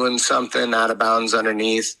I'm doing something out of bounds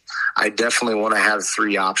underneath, I definitely want to have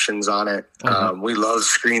 3 options on it. We love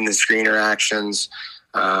screen the screener actions.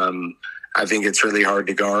 I think it's really hard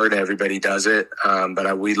to guard. Everybody does it.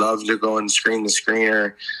 But we love to go and screen the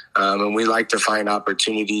screener. And we like to find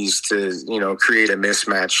opportunities to, create a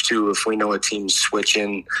mismatch too. If we know a team's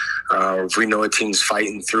switching, or if we know a team's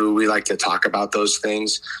fighting through, we like to talk about those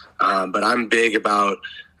things. But I'm big about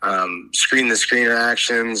screen the screener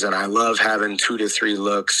actions, and I love having 2 to 3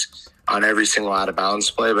 looks on every single out of bounds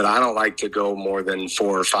play, but I don't like to go more than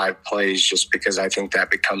 4 or 5 plays just because I think that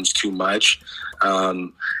becomes too much.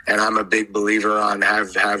 And I'm a big believer on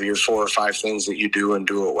have your 4 or 5 things that you do and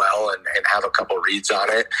do it well, and have a couple reads on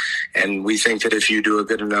it. And we think that if you do a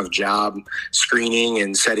good enough job screening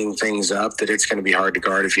and setting things up, that it's going to be hard to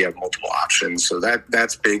guard if you have multiple options. So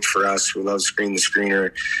that's big for us. We love screen the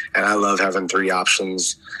screener, and I love having 3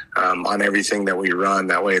 options on everything that we run.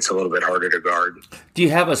 That way it's a little bit harder to guard. Do you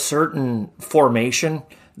have a certain formation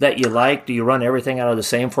that you like? Do you run everything out of the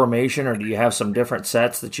same formation, or do you have some different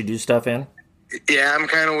sets that you do stuff in? Yeah, I'm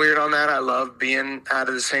kind of weird on that. I love being out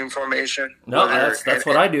of the same formation. No, that's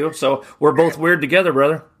what I do. So we're both weird together,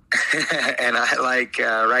 brother. And I like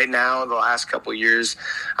right now, the last couple of years,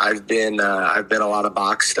 I've been a lot of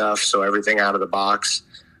box stuff. So everything out of the box.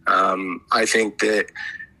 I think that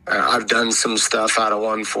I've done some stuff out of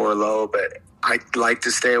 1-4 low, but I like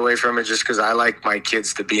to stay away from it just because I like my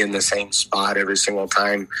kids to be in the same spot every single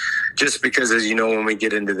time. Just because, as you know, when we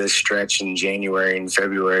get into this stretch in January and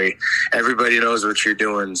February, everybody knows what you're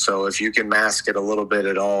doing. So if you can mask it a little bit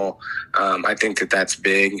at all, I think that that's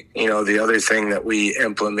big. The other thing that we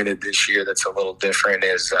implemented this year that's a little different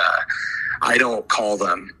is I don't call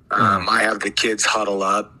them. I have the kids huddle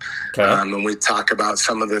up, and we talk about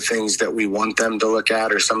some of the things that we want them to look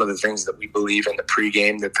at, or some of the things that we believe in the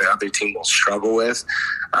pregame that the other team will struggle with.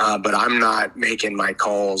 But I'm not making my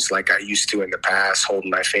calls like I used to in the past, holding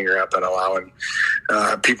my finger up and allowing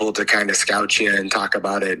people to kind of scout you and talk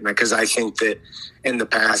about it. Because I think that in the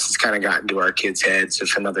past, it's kind of gotten to our kids' heads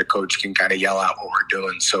if another coach can kind of yell out what we're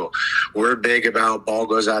doing. So we're big about ball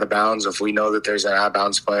goes out of bounds. If we know that there's an out of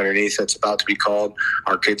bounds play underneath that's about to be called,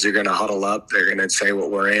 our kids are going to huddle up. They're going to say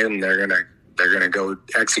what we're in. They're going to go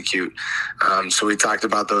execute. So we talked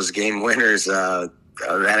about those game winners. That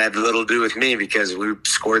had little to do with me because we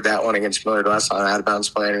scored that one against Millard West on out of bounds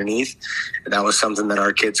play underneath, and that was something that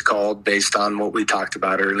our kids called based on what we talked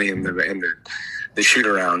about early in the shoot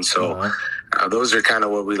around. So. Those are kind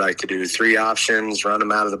of what we like to do. 3 options, run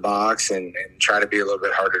them out of the box, and try to be a little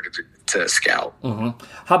bit harder to scout.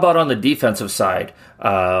 How about on the defensive side?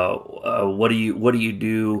 What do you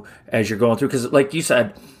do as you're going through? Because like you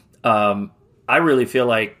said, I really feel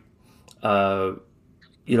like very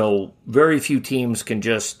few teams can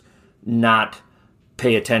just not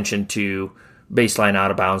pay attention to baseline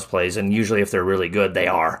out of bounds plays, and usually if they're really good, they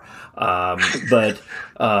are.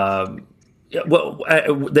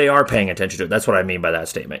 They are paying attention to it. That's what I mean by that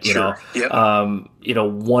statement. Sure. Yep.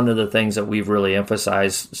 One of the things that we've really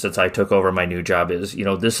emphasized since I took over my new job is,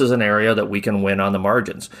 this is an area that we can win on the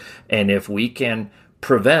margins. And if we can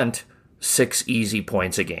prevent 6 easy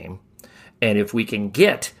points a game, and if we can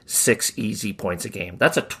get 6 easy points a game,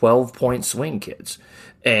 that's a 12-point swing, kids.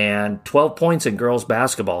 And 12 points in girls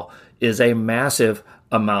basketball is a massive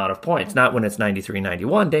amount of points. Not when it's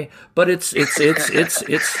 93-91 day, but it's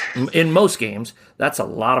in most games, that's a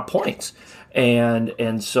lot of points.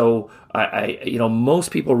 And so I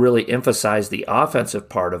most people really emphasize the offensive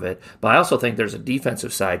part of it, but I also think there's a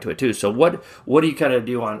defensive side to it too. So what do you kind of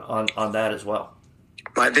do on that as well?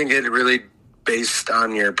 I think it really based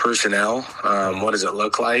on your personnel. What does it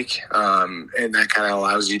look like? And that kind of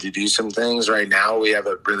allows you to do some things. Right now, we have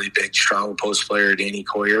a really big, strong post player, Dane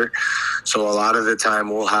Bacon. So a lot of the time,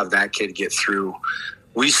 we'll have that kid get through.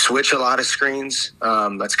 We switch a lot of screens.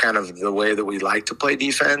 That's kind of the way that we like to play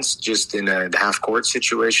defense, just in a half-court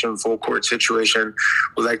situation, full-court situation.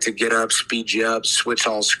 We like to get up, speed you up, switch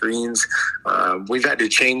all screens. We've had to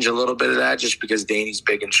change a little bit of that just because Danny's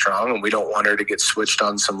big and strong, and we don't want her to get switched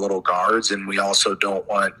on some little guards, and we also don't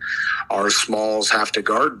want our smalls have to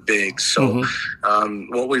guard big. So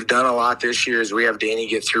what we've done a lot this year is we have Danny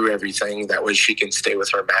get through everything. That way she can stay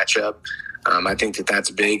with her matchup. I think that's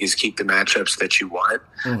big, is keep the matchups that you want.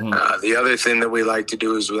 The other thing that we like to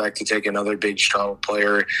do is we like to take another big, strong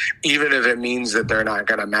player, even if it means that they're not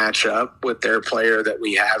going to match up with their player that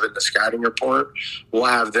we have in the scouting report. We'll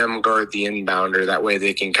have them guard the inbounder. That way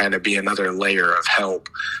they can kind of be another layer of help.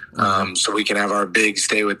 So we can have our big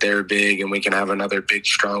stay with their big, and we can have another big,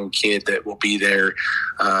 strong kid that will be there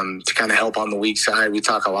to kind of help on the weak side. We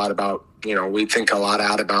talk a lot about, we think a lot of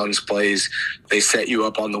out-of-bounds plays. They set you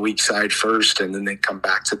up on the weak side first, and then they come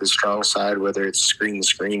back to the strong side, whether it's screen the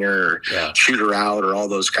screener or shooter out or all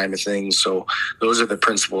those kind of things. So those are the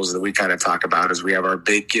principles that we kind of talk about, is we have our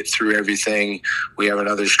big get through everything. We have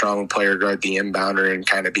another strong player guard the inbounder and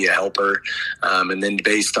kind of be a helper. And then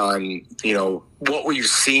based on, what we've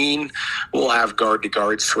seen, we'll have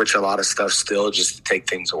guard-to-guard switch a lot of stuff still just to take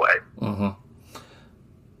things away.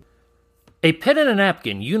 A pen and a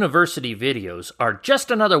napkin university videos are just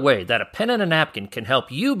another way that a pen and a napkin can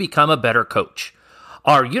help you become a better coach.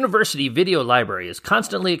 Our university video library is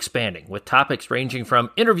constantly expanding, with topics ranging from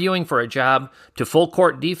interviewing for a job to full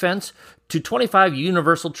court defense to 25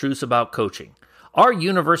 universal truths about coaching. Our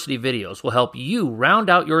university videos will help you round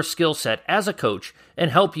out your skill set as a coach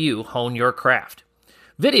and help you hone your craft.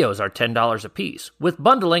 Videos are $10 a piece, with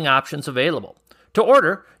bundling options available. To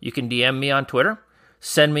order, you can DM me on Twitter,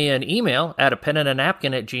 send me an email at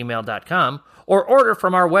apenandanapkin@gmail.com, or order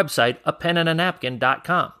from our website,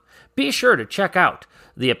 apenandanapkin.com. Be sure to check out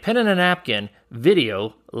the A Pen and a Napkin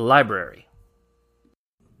video library.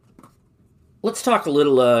 Let's talk a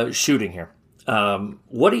little shooting here.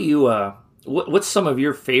 What's some of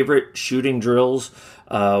your favorite shooting drills?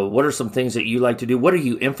 What are some things that you like to do? What are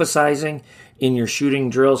you emphasizing in your shooting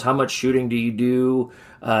drills? How much shooting do you do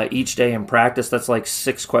each day in practice? That's like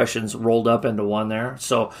 6 questions rolled up into one there.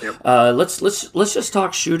 So let's just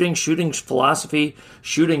talk shooting philosophy,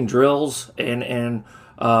 shooting drills, and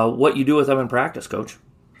what you do with them in practice, Coach.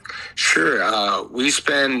 Sure. We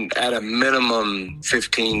spend at a minimum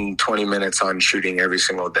 15, 20 minutes on shooting every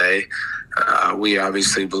single day. We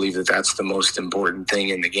obviously believe that that's the most important thing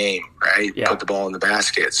in the game, right? Put the ball in the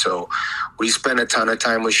basket. So we spend a ton of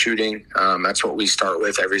time with shooting. That's what we start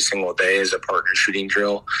with every single day, as a partner shooting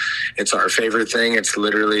drill. It's our favorite thing. It's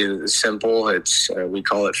literally simple. We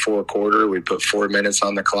call it 4-quarter. We put 4 minutes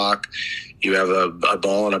on the clock. You have a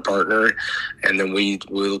ball and a partner, and then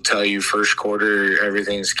we'll tell you first quarter,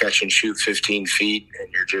 everything's catch and shoot 15 feet,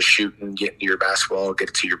 and you're just shooting, get to your basketball,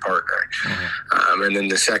 get to your partner. And then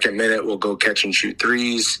the second minute, we'll go catch and shoot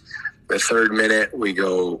threes. The third minute, we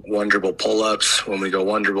go one dribble pull-ups. When we go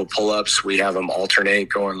one dribble pull-ups, we have them alternate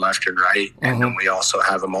going left and right. And then we also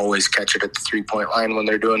have them always catch it at the three-point line when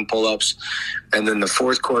they're doing pull-ups. And then the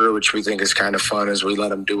fourth quarter, which we think is kind of fun, is we let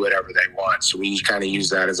them do whatever they want. So we kind of use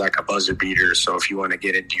that as like a buzzer beater. So if you want to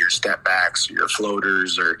get into your step backs or your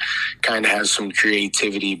floaters, or kind of have some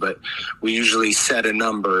creativity, but we usually set a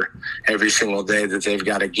number every single day that they've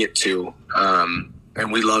got to get to. And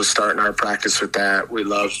we love starting our practice with that. We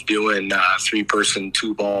love doing 3-person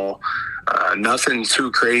 2-ball. Nothing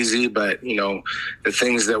too crazy, but, the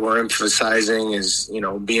things that we're emphasizing is,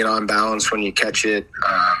 being on balance when you catch it,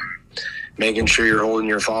 making sure you're holding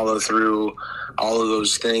your follow through, all of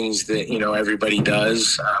those things that, everybody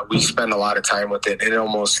does. We spend a lot of time with it. It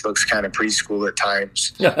almost looks kind of preschool at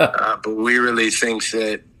times. But we really think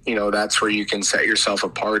that, that's where you can set yourself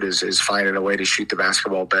apart, is finding a way to shoot the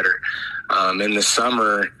basketball better. In the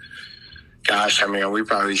summer, gosh, we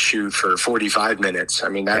probably shoot for 45 minutes.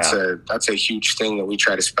 That's a huge thing that we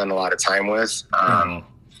try to spend a lot of time with.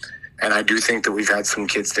 And I do think that we've had some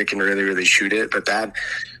kids that can really, really shoot it, but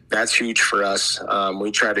that's huge for us.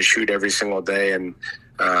 We try to shoot every single day, and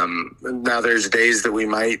now there's days that we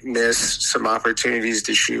might miss some opportunities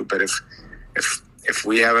to shoot, but if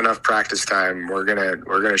we have enough practice time, we're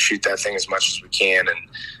gonna shoot that thing as much as we can.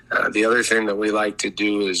 And the other thing that we like to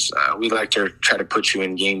do is we like to try to put you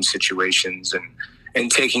in game situations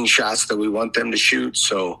and taking shots that we want them to shoot.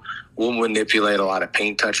 So we'll manipulate a lot of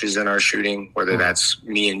paint touches in our shooting, whether that's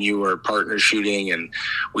me and you or partner shooting, and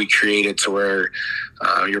we create it to where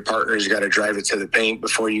your partner's got to drive it to the paint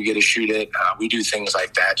before you get to shoot it. We do things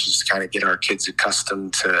like that just to kind of get our kids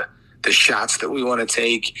accustomed to the shots that we want to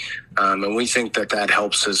take. And we think that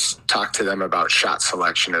helps us talk to them about shot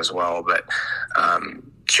selection as well. But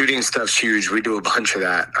shooting stuff's huge. We do a bunch of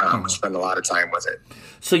that. We spend a lot of time with it.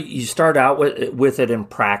 So you start out with it in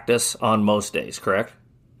practice on most days, correct?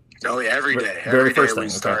 Oh, yeah, every day. Very first thing. We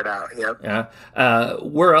start out, yep. Yeah.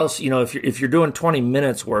 Where else, if you're doing 20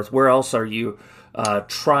 minutes worth, where else are you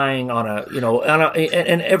trying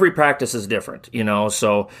and every practice is different,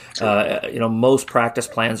 so, most practice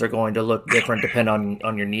plans are going to look different depending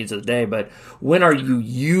on your needs of the day. But when are you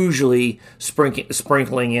usually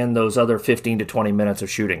sprinkling in those other 15 to 20 minutes of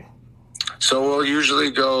shooting? So we'll usually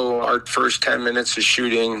go our first 10 minutes of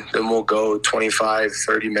shooting, then we'll go 25,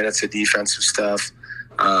 30 minutes of defensive stuff.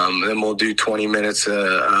 Then we'll do 20 minutes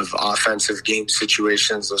of offensive game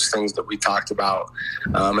situations, those things that we talked about.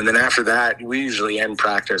 And then after that, we usually end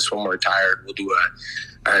practice when we're tired. We'll do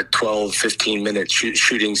a 12, 15-minute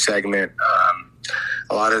shooting segment.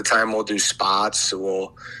 A lot of the time we'll do spots.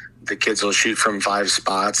 The kids will shoot from 5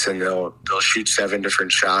 spots, and they'll shoot 7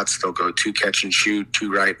 different shots. They'll go 2 catch and shoot,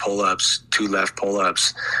 2 right pull-ups, 2 left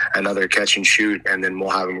pull-ups, another catch and shoot, and then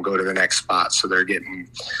we'll have them go to the next spot. So they're getting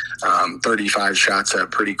 35 shots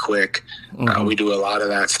up pretty quick. Mm-hmm. We do a lot of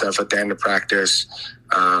that stuff at the end of practice.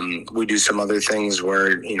 We do some other things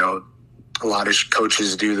where, a lot of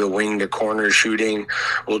coaches do the wing to corner shooting.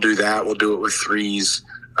 We'll do that. We'll do it with threes.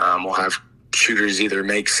 We'll have shooters either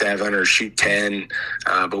make 7 or shoot 10.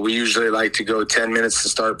 But we usually like to go 10 minutes to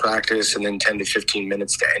start practice and then 10 to 15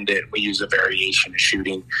 minutes to end it. We use a variation of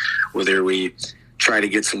shooting, whether we try to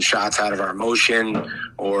get some shots out of our motion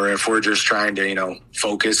or if we're just trying to,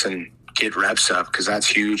 focus and get reps up, because that's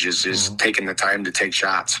huge is taking the time to take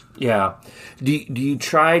shots. Yeah. Do you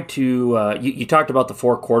try to you talked about the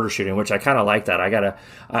 4-quarter shooting, which I kind of like that.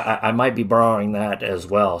 I might be borrowing that as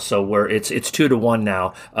well. So where it's 2-1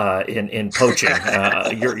 now in coaching.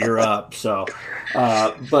 You're up. So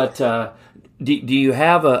but do you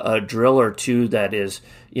have a drill or two that is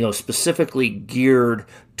specifically geared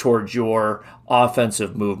towards your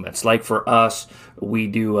offensive movements? Like for us, we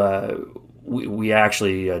do we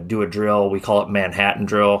actually do a drill. We call it Manhattan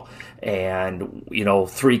drill, and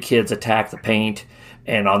 3 kids attack the paint,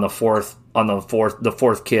 and on the fourth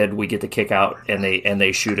kid we get the kick out, and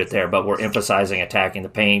they shoot it there. But we're emphasizing attacking the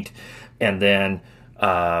paint, and then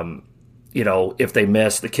if they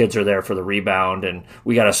miss, the kids are there for the rebound, and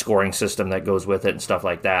we got a scoring system that goes with it and stuff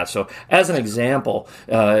like that. So as an example,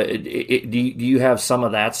 do you have some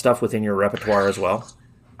of that stuff within your repertoire as well?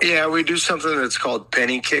 Yeah, we do something that's called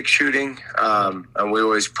penny kick shooting, and we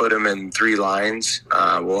always put them in 3 lines.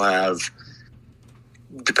 We'll have,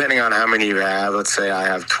 depending on how many you have, let's say I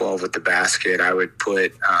have 12 at the basket, I would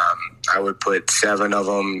put 7 of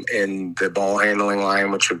them in the ball handling line,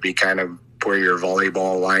 which would be kind of where your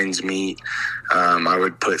volleyball lines meet. I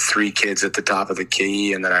would put 3 kids at the top of the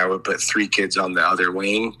key, and then I would put 3 kids on the other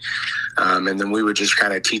wing. And then we would just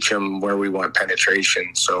kind of teach them where we want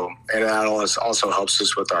penetration. So, and that also helps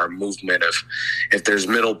us with our movement. If there's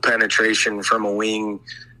middle penetration from a wing,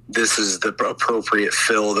 this is the appropriate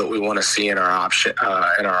fill that we want to see in our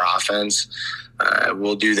offense.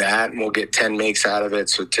 We'll do that, and we'll get 10 makes out of it.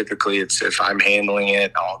 So typically it's, if I'm handling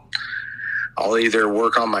it, I'll either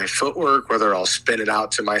work on my footwork, whether I'll spin it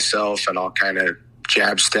out to myself and I'll kind of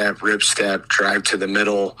jab step, rip step, drive to the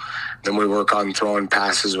middle. Then we work on throwing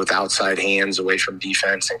passes with outside hands away from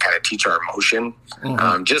defense and kind of teach our motion.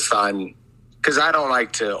 Mm-hmm. Because I don't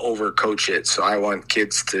like to overcoach it, so I want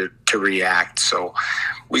kids to react. So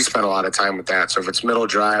we spend a lot of time with that. So if it's middle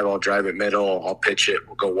drive, I'll drive it middle, I'll pitch it,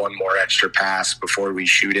 we'll go one more extra pass before we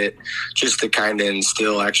shoot it, just to kind of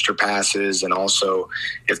instill extra passes. And also,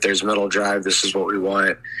 if there's middle drive, this is what we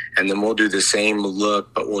want. And then we'll do the same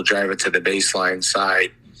look, but we'll drive it to the baseline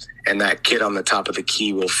side. And that kid on the top of the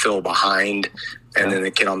key will fill behind, and then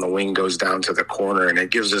the kid on the wing goes down to the corner, and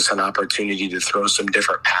it gives us an opportunity to throw some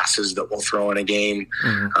different passes that we'll throw in a game,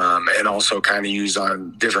 and also kind of use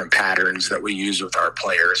on different patterns that we use with our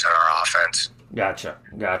players and our offense. Gotcha.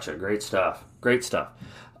 Great stuff.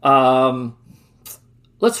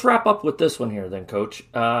 Let's wrap up with this one here then, Coach.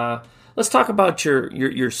 Let's talk about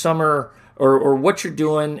your summer or what you're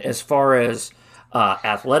doing as far as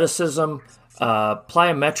athleticism,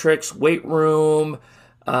 plyometrics, weight room,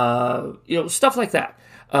 stuff like that.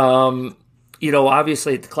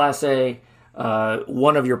 Obviously at the Class A,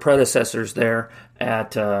 one of your predecessors there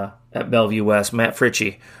at Bellevue West, Matt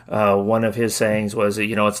Fritchie, one of his sayings was,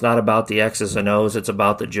 it's not about the X's and O's, it's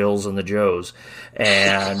about the Jills and the Joes.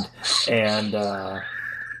 And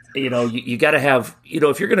you got to have,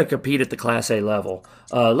 if you're going to compete at the Class A level,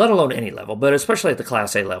 let alone any level, but especially at the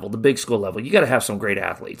Class A level, the big school level, you got to have some great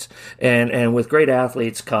athletes. And with great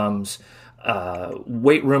athletes comes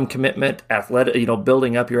weight room commitment,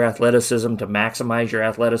 building up your athleticism to maximize your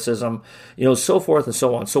athleticism, so forth and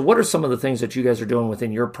so on. So what are some of the things that you guys are doing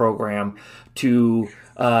within your program to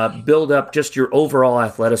build up just your overall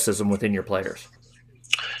athleticism within your players?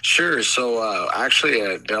 Sure. So actually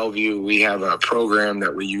at Bellevue, we have a program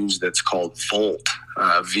that we use that's called Volt.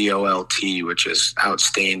 VOLT, which is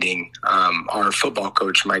outstanding. Our football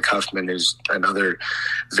coach, Mike Huffman, is another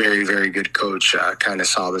very, very good coach, kind of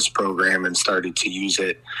saw this program and started to use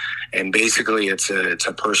it. And basically it's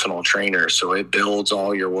a personal trainer. So it builds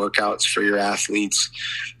all your workouts for your athletes.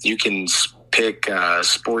 You can pick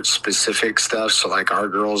sports specific stuff. So like our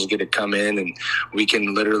girls get to come in and we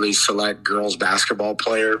can literally select girls basketball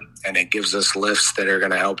player, and it gives us lifts that are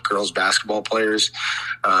going to help girls basketball players.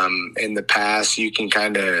 In the past, you can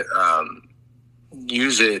kind of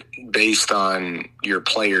use it based on your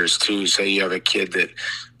players too. Say you have a kid that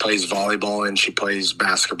plays volleyball and she plays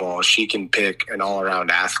basketball, she can pick an all-around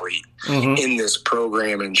athlete in this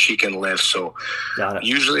program and she can lift. So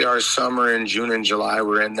usually our summer in June and July,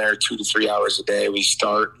 we're in there 2 to 3 hours a day. We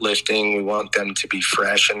start lifting. We want them to be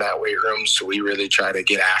fresh in that weight room. So we really try to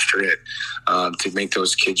get after it to make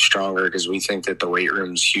those kids stronger, because we think that the weight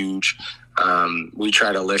room's huge. We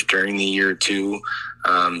try to lift during the year too.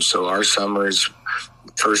 So our summers,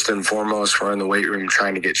 first and foremost, we're in the weight room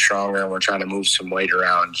trying to get stronger, and we're trying to move some weight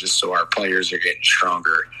around just so our players are getting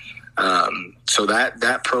stronger. So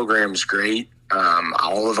that program's great.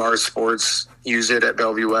 All of our sports use it at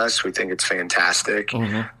Bellevue West. We think it's fantastic.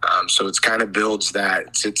 So it's kind of builds that.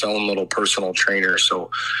 It's its own little personal trainer.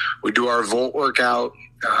 So we do our Volt workout.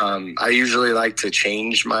 I usually like to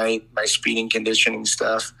change my speed and conditioning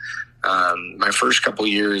stuff. My first couple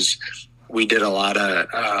years, we did a lot of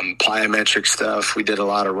plyometric stuff. We did a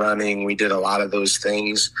lot of running. We did a lot of those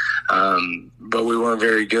things. But we weren't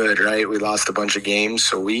very good, right? We lost a bunch of games.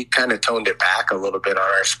 So we kind of toned it back a little bit on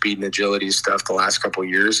our speed and agility stuff the last couple of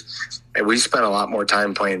years. And we spent a lot more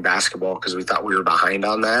time playing basketball because we thought we were behind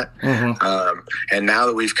on that. And now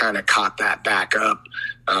that we've kind of caught that back up,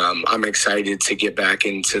 I'm excited to get back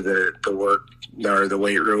into the work or the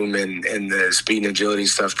weight room and the speed and agility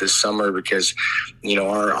stuff this summer, because, you know,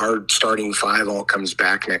 our starting five all comes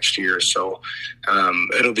back next year. So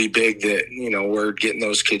it'll be big that, you know, we're getting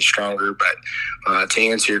those kids stronger. But to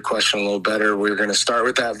answer your question a little better, we're going to start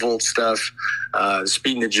with that Volt stuff.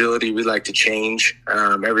 Speed and agility, we like to change.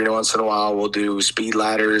 Every once in a while, we'll do speed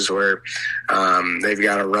ladders where they've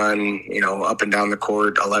got to run, you know, up and down the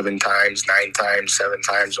court 11 times, 9 times, 7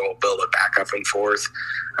 times, and we'll build it back up and forth.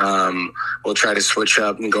 We'll try to switch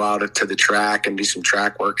up and go out to the track and do some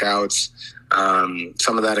track workouts.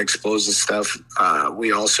 Some of that explosive stuff.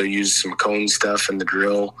 We also use some cone stuff in the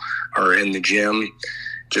drill or in the gym,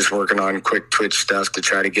 just working on quick twitch stuff to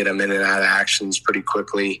try to get them in and out of actions pretty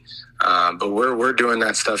quickly. But we're doing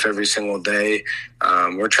that stuff every single day.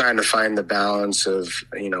 We're trying to find the balance of,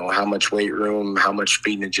 you know, how much weight room, how much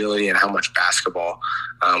speed and agility, and how much basketball.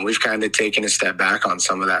 We've kind of taken a step back on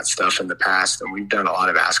some of that stuff in the past, and we've done a lot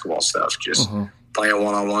of basketball stuff, just playing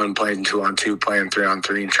one-on-one, playing 2-on-2, playing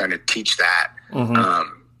 3-on-3, and trying to teach that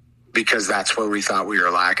because that's where we thought we were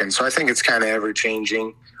lacking. So I think it's kind of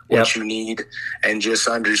ever-changing what you need, and just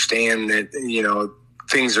understand that, you know,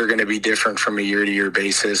 things are going to be different from a year-to-year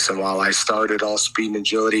basis. And while I started all speed and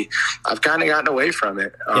agility, I've kind of gotten away from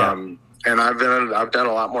it. And I've done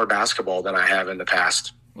a lot more basketball than I have in the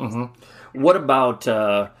past. What about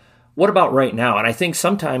right now? And I think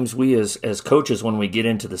sometimes we as coaches, when we get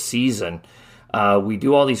into the season, we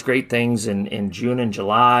do all these great things in June and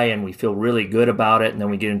July, and we feel really good about it. And then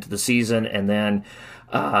we get into the season, and then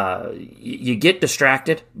you get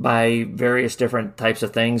distracted by various different types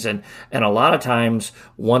of things. And a lot of times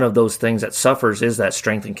one of those things that suffers is that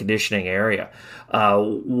strength and conditioning area.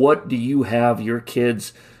 What do you have your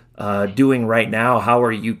kids doing right now? How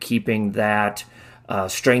are you keeping that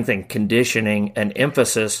strength and conditioning an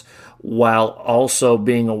emphasis while also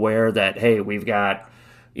being aware that, hey, we've got,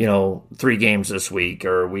 you know, 3 games this week,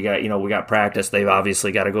 or we got practice. They've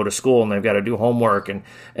obviously got to go to school and they've got to do homework and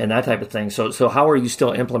that type of thing. So how are you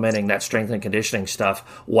still implementing that strength and conditioning stuff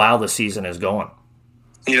while the season is going?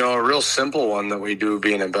 You know, a real simple one that we do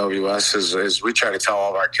being in Bellevue West is we try to tell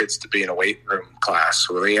all of our kids to be in a weight room class.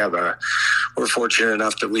 So we're fortunate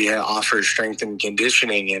enough that we offer strength and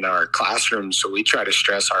conditioning in our classrooms. So we try to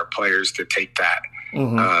stress our players to take that.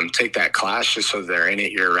 Take that class just so they're in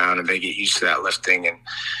it year round and they get used to that lifting.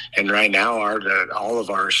 And right now all of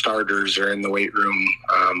our starters are in the weight room.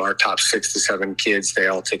 Our top 6 to 7 kids, they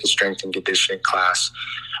all take a strength and conditioning class.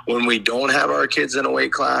 When we don't have our kids in a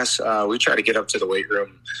weight class, we try to get up to the weight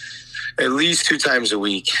room at least 2 times a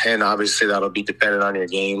week. And obviously that'll be dependent on your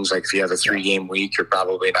games. Like if you have a 3-game week, you're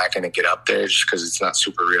probably not going to get up there just because it's not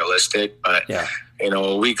super realistic. But you know,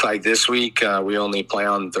 a week like this week, we only play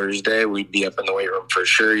on Thursday. We'd be up in the weight room for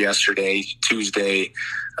sure yesterday, Tuesday.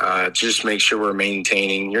 Just make sure we're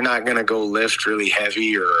maintaining. You're not going to go lift really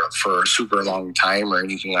heavy or for a super long time or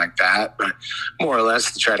anything like that, but more or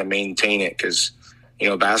less to try to maintain it, because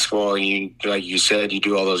basketball, like you said, you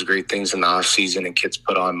do all those great things in the off season and kids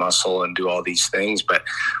put on muscle and do all these things. But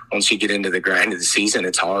once you get into the grind of the season,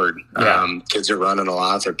 it's hard. Yeah. Kids are running a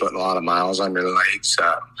lot. They're putting a lot of miles on their legs.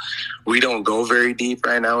 We don't go very deep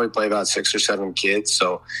right now. We play about 6 or 7 kids.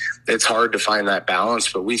 So it's hard to find that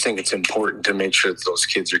balance, but we think it's important to make sure that those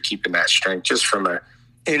kids are keeping that strength just from a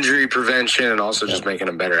injury prevention and also just making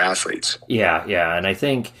them better athletes. Yeah. And I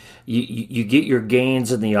think you get your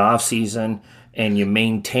gains in the off season and you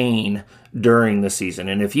maintain during the season.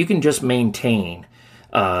 And if you can just maintain,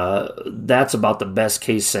 that's about the best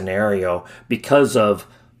case scenario because of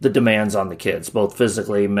the demands on the kids, both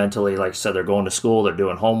physically, mentally. Like I said, they're going to school, they're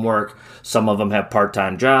doing homework. Some of them have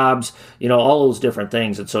part-time jobs, all those different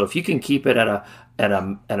things. And so if you can keep it at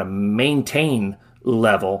a maintain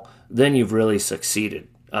level, then you've really succeeded.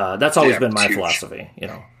 That's always been my philosophy,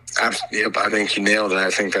 Yep, I think you nailed it. I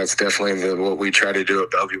think that's definitely what we try to do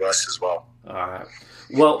at Bellevue West as well. All right.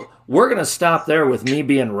 Well, we're going to stop there with me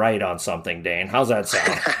being right on something, Dane. How's that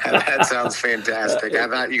sound? That sounds fantastic. I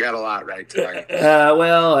thought you got a lot right tonight.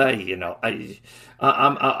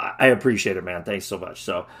 I appreciate it, man. Thanks so much.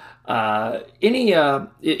 So,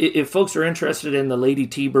 if folks are interested in the Lady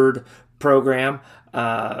T-Bird program,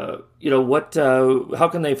 how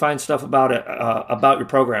can they find stuff about it, about your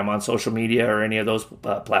program on social media or any of those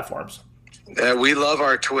platforms? We love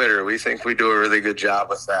our Twitter. We think we do a really good job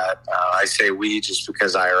with that. I say we just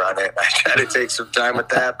because I run it. I try to take some time with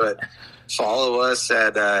that, but follow us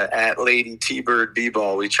at Lady T-Bird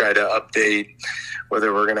B-Ball. We try to update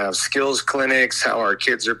whether we're going to have skills clinics, how our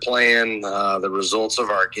kids are playing, the results of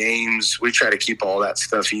our games. We try to keep all that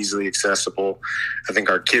stuff easily accessible. I think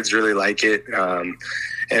our kids really like it.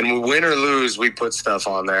 And win or lose, we put stuff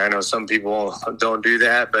on there. I know some people don't do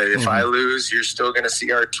that, but if I lose, you're still going to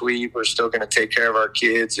see our tweet. We're still going to take care of our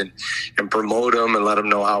kids and promote them and let them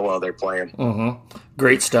know how well they're playing.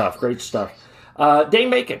 Great stuff. Dane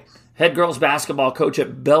Bacon, head girls basketball coach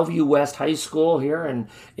at Bellevue West High School here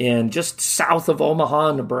in just south of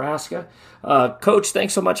Omaha, Nebraska. Coach,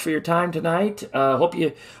 thanks so much for your time tonight. Hope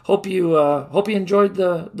you enjoyed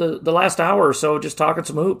the last hour or so just talking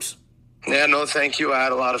some hoops. Yeah, no, thank you. I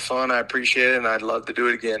had a lot of fun. I appreciate it, and I'd love to do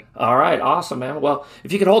it again. All right, awesome, man. Well,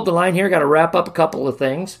 if you could hold the line here, got to wrap up a couple of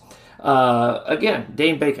things. Again,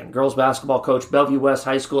 Dane Bacon, girls basketball coach, Bellevue West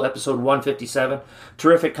High School, episode 157.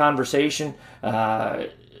 Terrific conversation.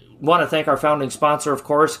 Want to thank our founding sponsor, of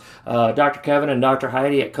course, Dr. Kevin and Dr.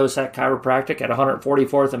 Heidi at Cossack Chiropractic at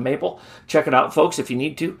 144th and Maple. Check it out, folks, if you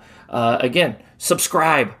need to. Again,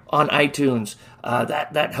 subscribe on iTunes.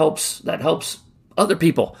 That helps other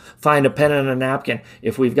people find a pen and a napkin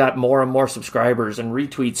if we've got more and more subscribers and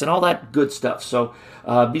retweets and all that good stuff. So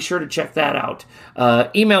be sure to check that out.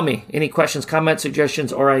 Email me any questions, comments,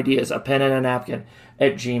 suggestions, or ideas,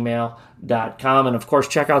 apenandanapkin@gmail.com. And of course,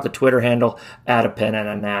 check out the Twitter handle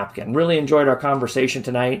 @apenandanapkin. Really enjoyed our conversation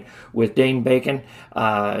tonight with Dane Bacon.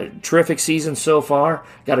 Terrific season so far.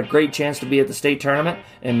 Got a great chance to be at the state tournament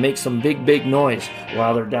and make some big noise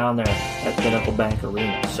while they're down there at Pinnacle Bank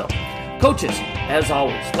Arena. So, coaches, as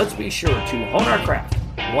always, let's be sure to hone our craft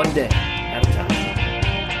one day